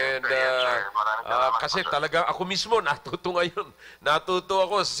 And kasi talaga ako mismo natuto ngayon. Natuto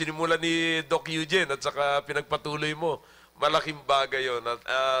ako sa sinimula ni Doc Eugene at saka pinagpatuloy mo. Malaking bagay yon at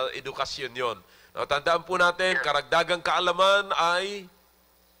edukasyon yon. No, tandaan po natin, karagdagang kaalaman ay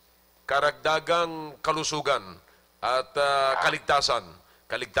karagdagang kalusugan at kaligtasan.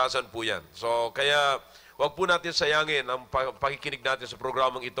 Kaligtasan po yan. So, kaya wag po natin sayangin ang pakikinig natin sa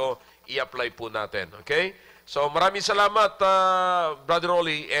programang ito, i-apply po natin. Okay? So, maraming salamat, Brother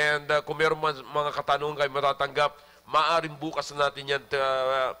Roly. And kung meron mga katanungan kayo matatanggap, maaaring bukas na natin yan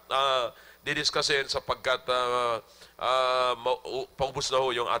didiscusin sapagkat paubos na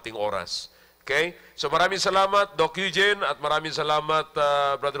ho yung ating oras. Okay? So maraming salamat, Doc Eugene, at maraming salamat,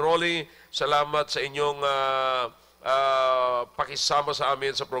 Brother Roly. Salamat sa inyong pakisama sa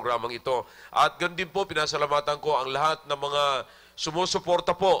amin sa programang ito. At ganun din po, pinasalamatan ko ang lahat ng mga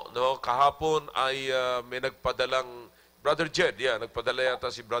sumusuporta po. No? Kahapon ay may nagpadalang, Brother Jed, nagpadala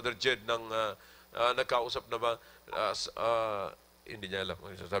yata si Brother Jed ng nagkausap na ba? Hindi niya alam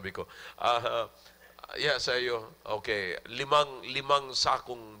ang sasabi ko. Sa iyo. Okay. Limang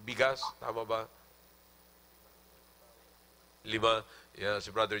sakong bigas. Tama ba? 5.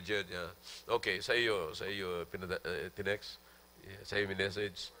 Si Brother Jed. Okay. Sa iyo. Tinex. Sa iyo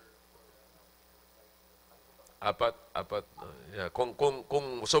message. 4.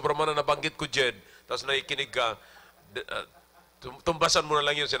 Kung sobra man na nabanggit ko, Jed, tapos nakikinig ka, tumbasan mo na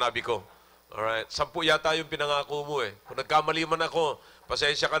lang yung sinabi ko. Alright. 10 yata yung pinangako mo eh. Kung nagkamali man ako,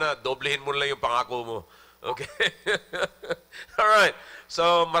 pasensya ka na, doblehin mo na lang yung pangako mo. Okay. Alright.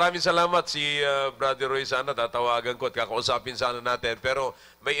 So, maraming salamat si Brother Roy. Sana tatawagan ko at kakausapin sana natin. Pero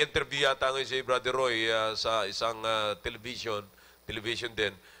may interview yata ngayon si Brother Roy sa isang television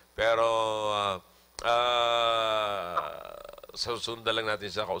din. Pero susundan lang natin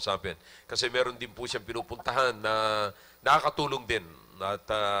siya kausapin. Kasi meron din po siyang pinupuntahan na nakakatulong din. At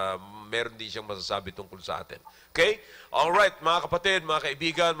meron din siyang masasabi tungkol sa atin. Okay? Alright, mga kapatid, mga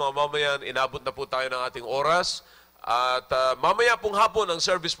kaibigan, mga mamayan, inabot na po tayo ng ating oras. At mamaya pong hapon, ang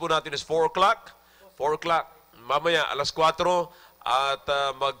service po natin is 4 o'clock. 4 o'clock. Mamaya, alas 4. At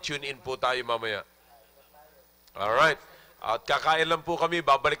mag-tune in po tayo mamaya. Alright. At kakain lang po kami,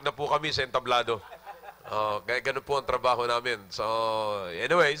 babalik na po kami sa entablado. Kaya ganun po ang trabaho namin. So,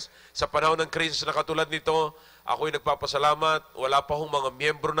 anyways, sa panahon ng crisis na katulad nito, ako'y nagpapasalamat. Wala pa hong mga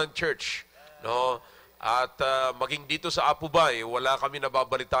miyembro ng church. No? At maging dito sa Apubay, wala kami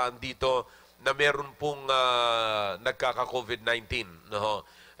nababalitaan dito na meron pong nagkaka-COVID-19. No?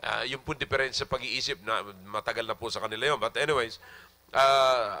 Yung pong diferensya sa pag-iisip, na matagal na po sa kanila yun. But anyways,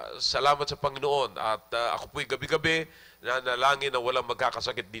 salamat sa Panginoon. At ako po'y gabi-gabi nanalangin na walang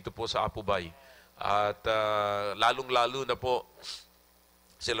magkakasakit dito po sa Apubay. At lalong-lalo na po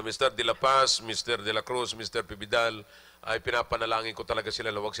sila Mr. De La Paz, Mr. De La Cruz, Mr. Pibidal, ay pinapanalangin ko talaga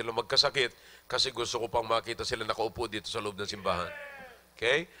sila na huwag silang magkasakit kasi gusto ko pang makita sila nakaupo dito sa loob ng simbahan.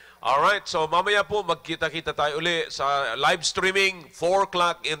 Okay? Alright, so mamaya po magkita-kita tayo uli sa live streaming 4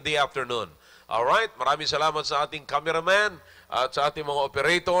 o'clock in the afternoon. Alright, maraming salamat sa ating cameraman at sa ating mga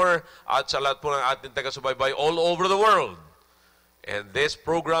operator at sa lahat po ng ating taga-subaybay all over the world. And this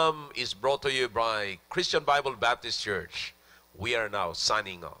program is brought to you by Christian Bible Baptist Church. We are now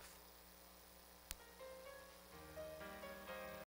signing off.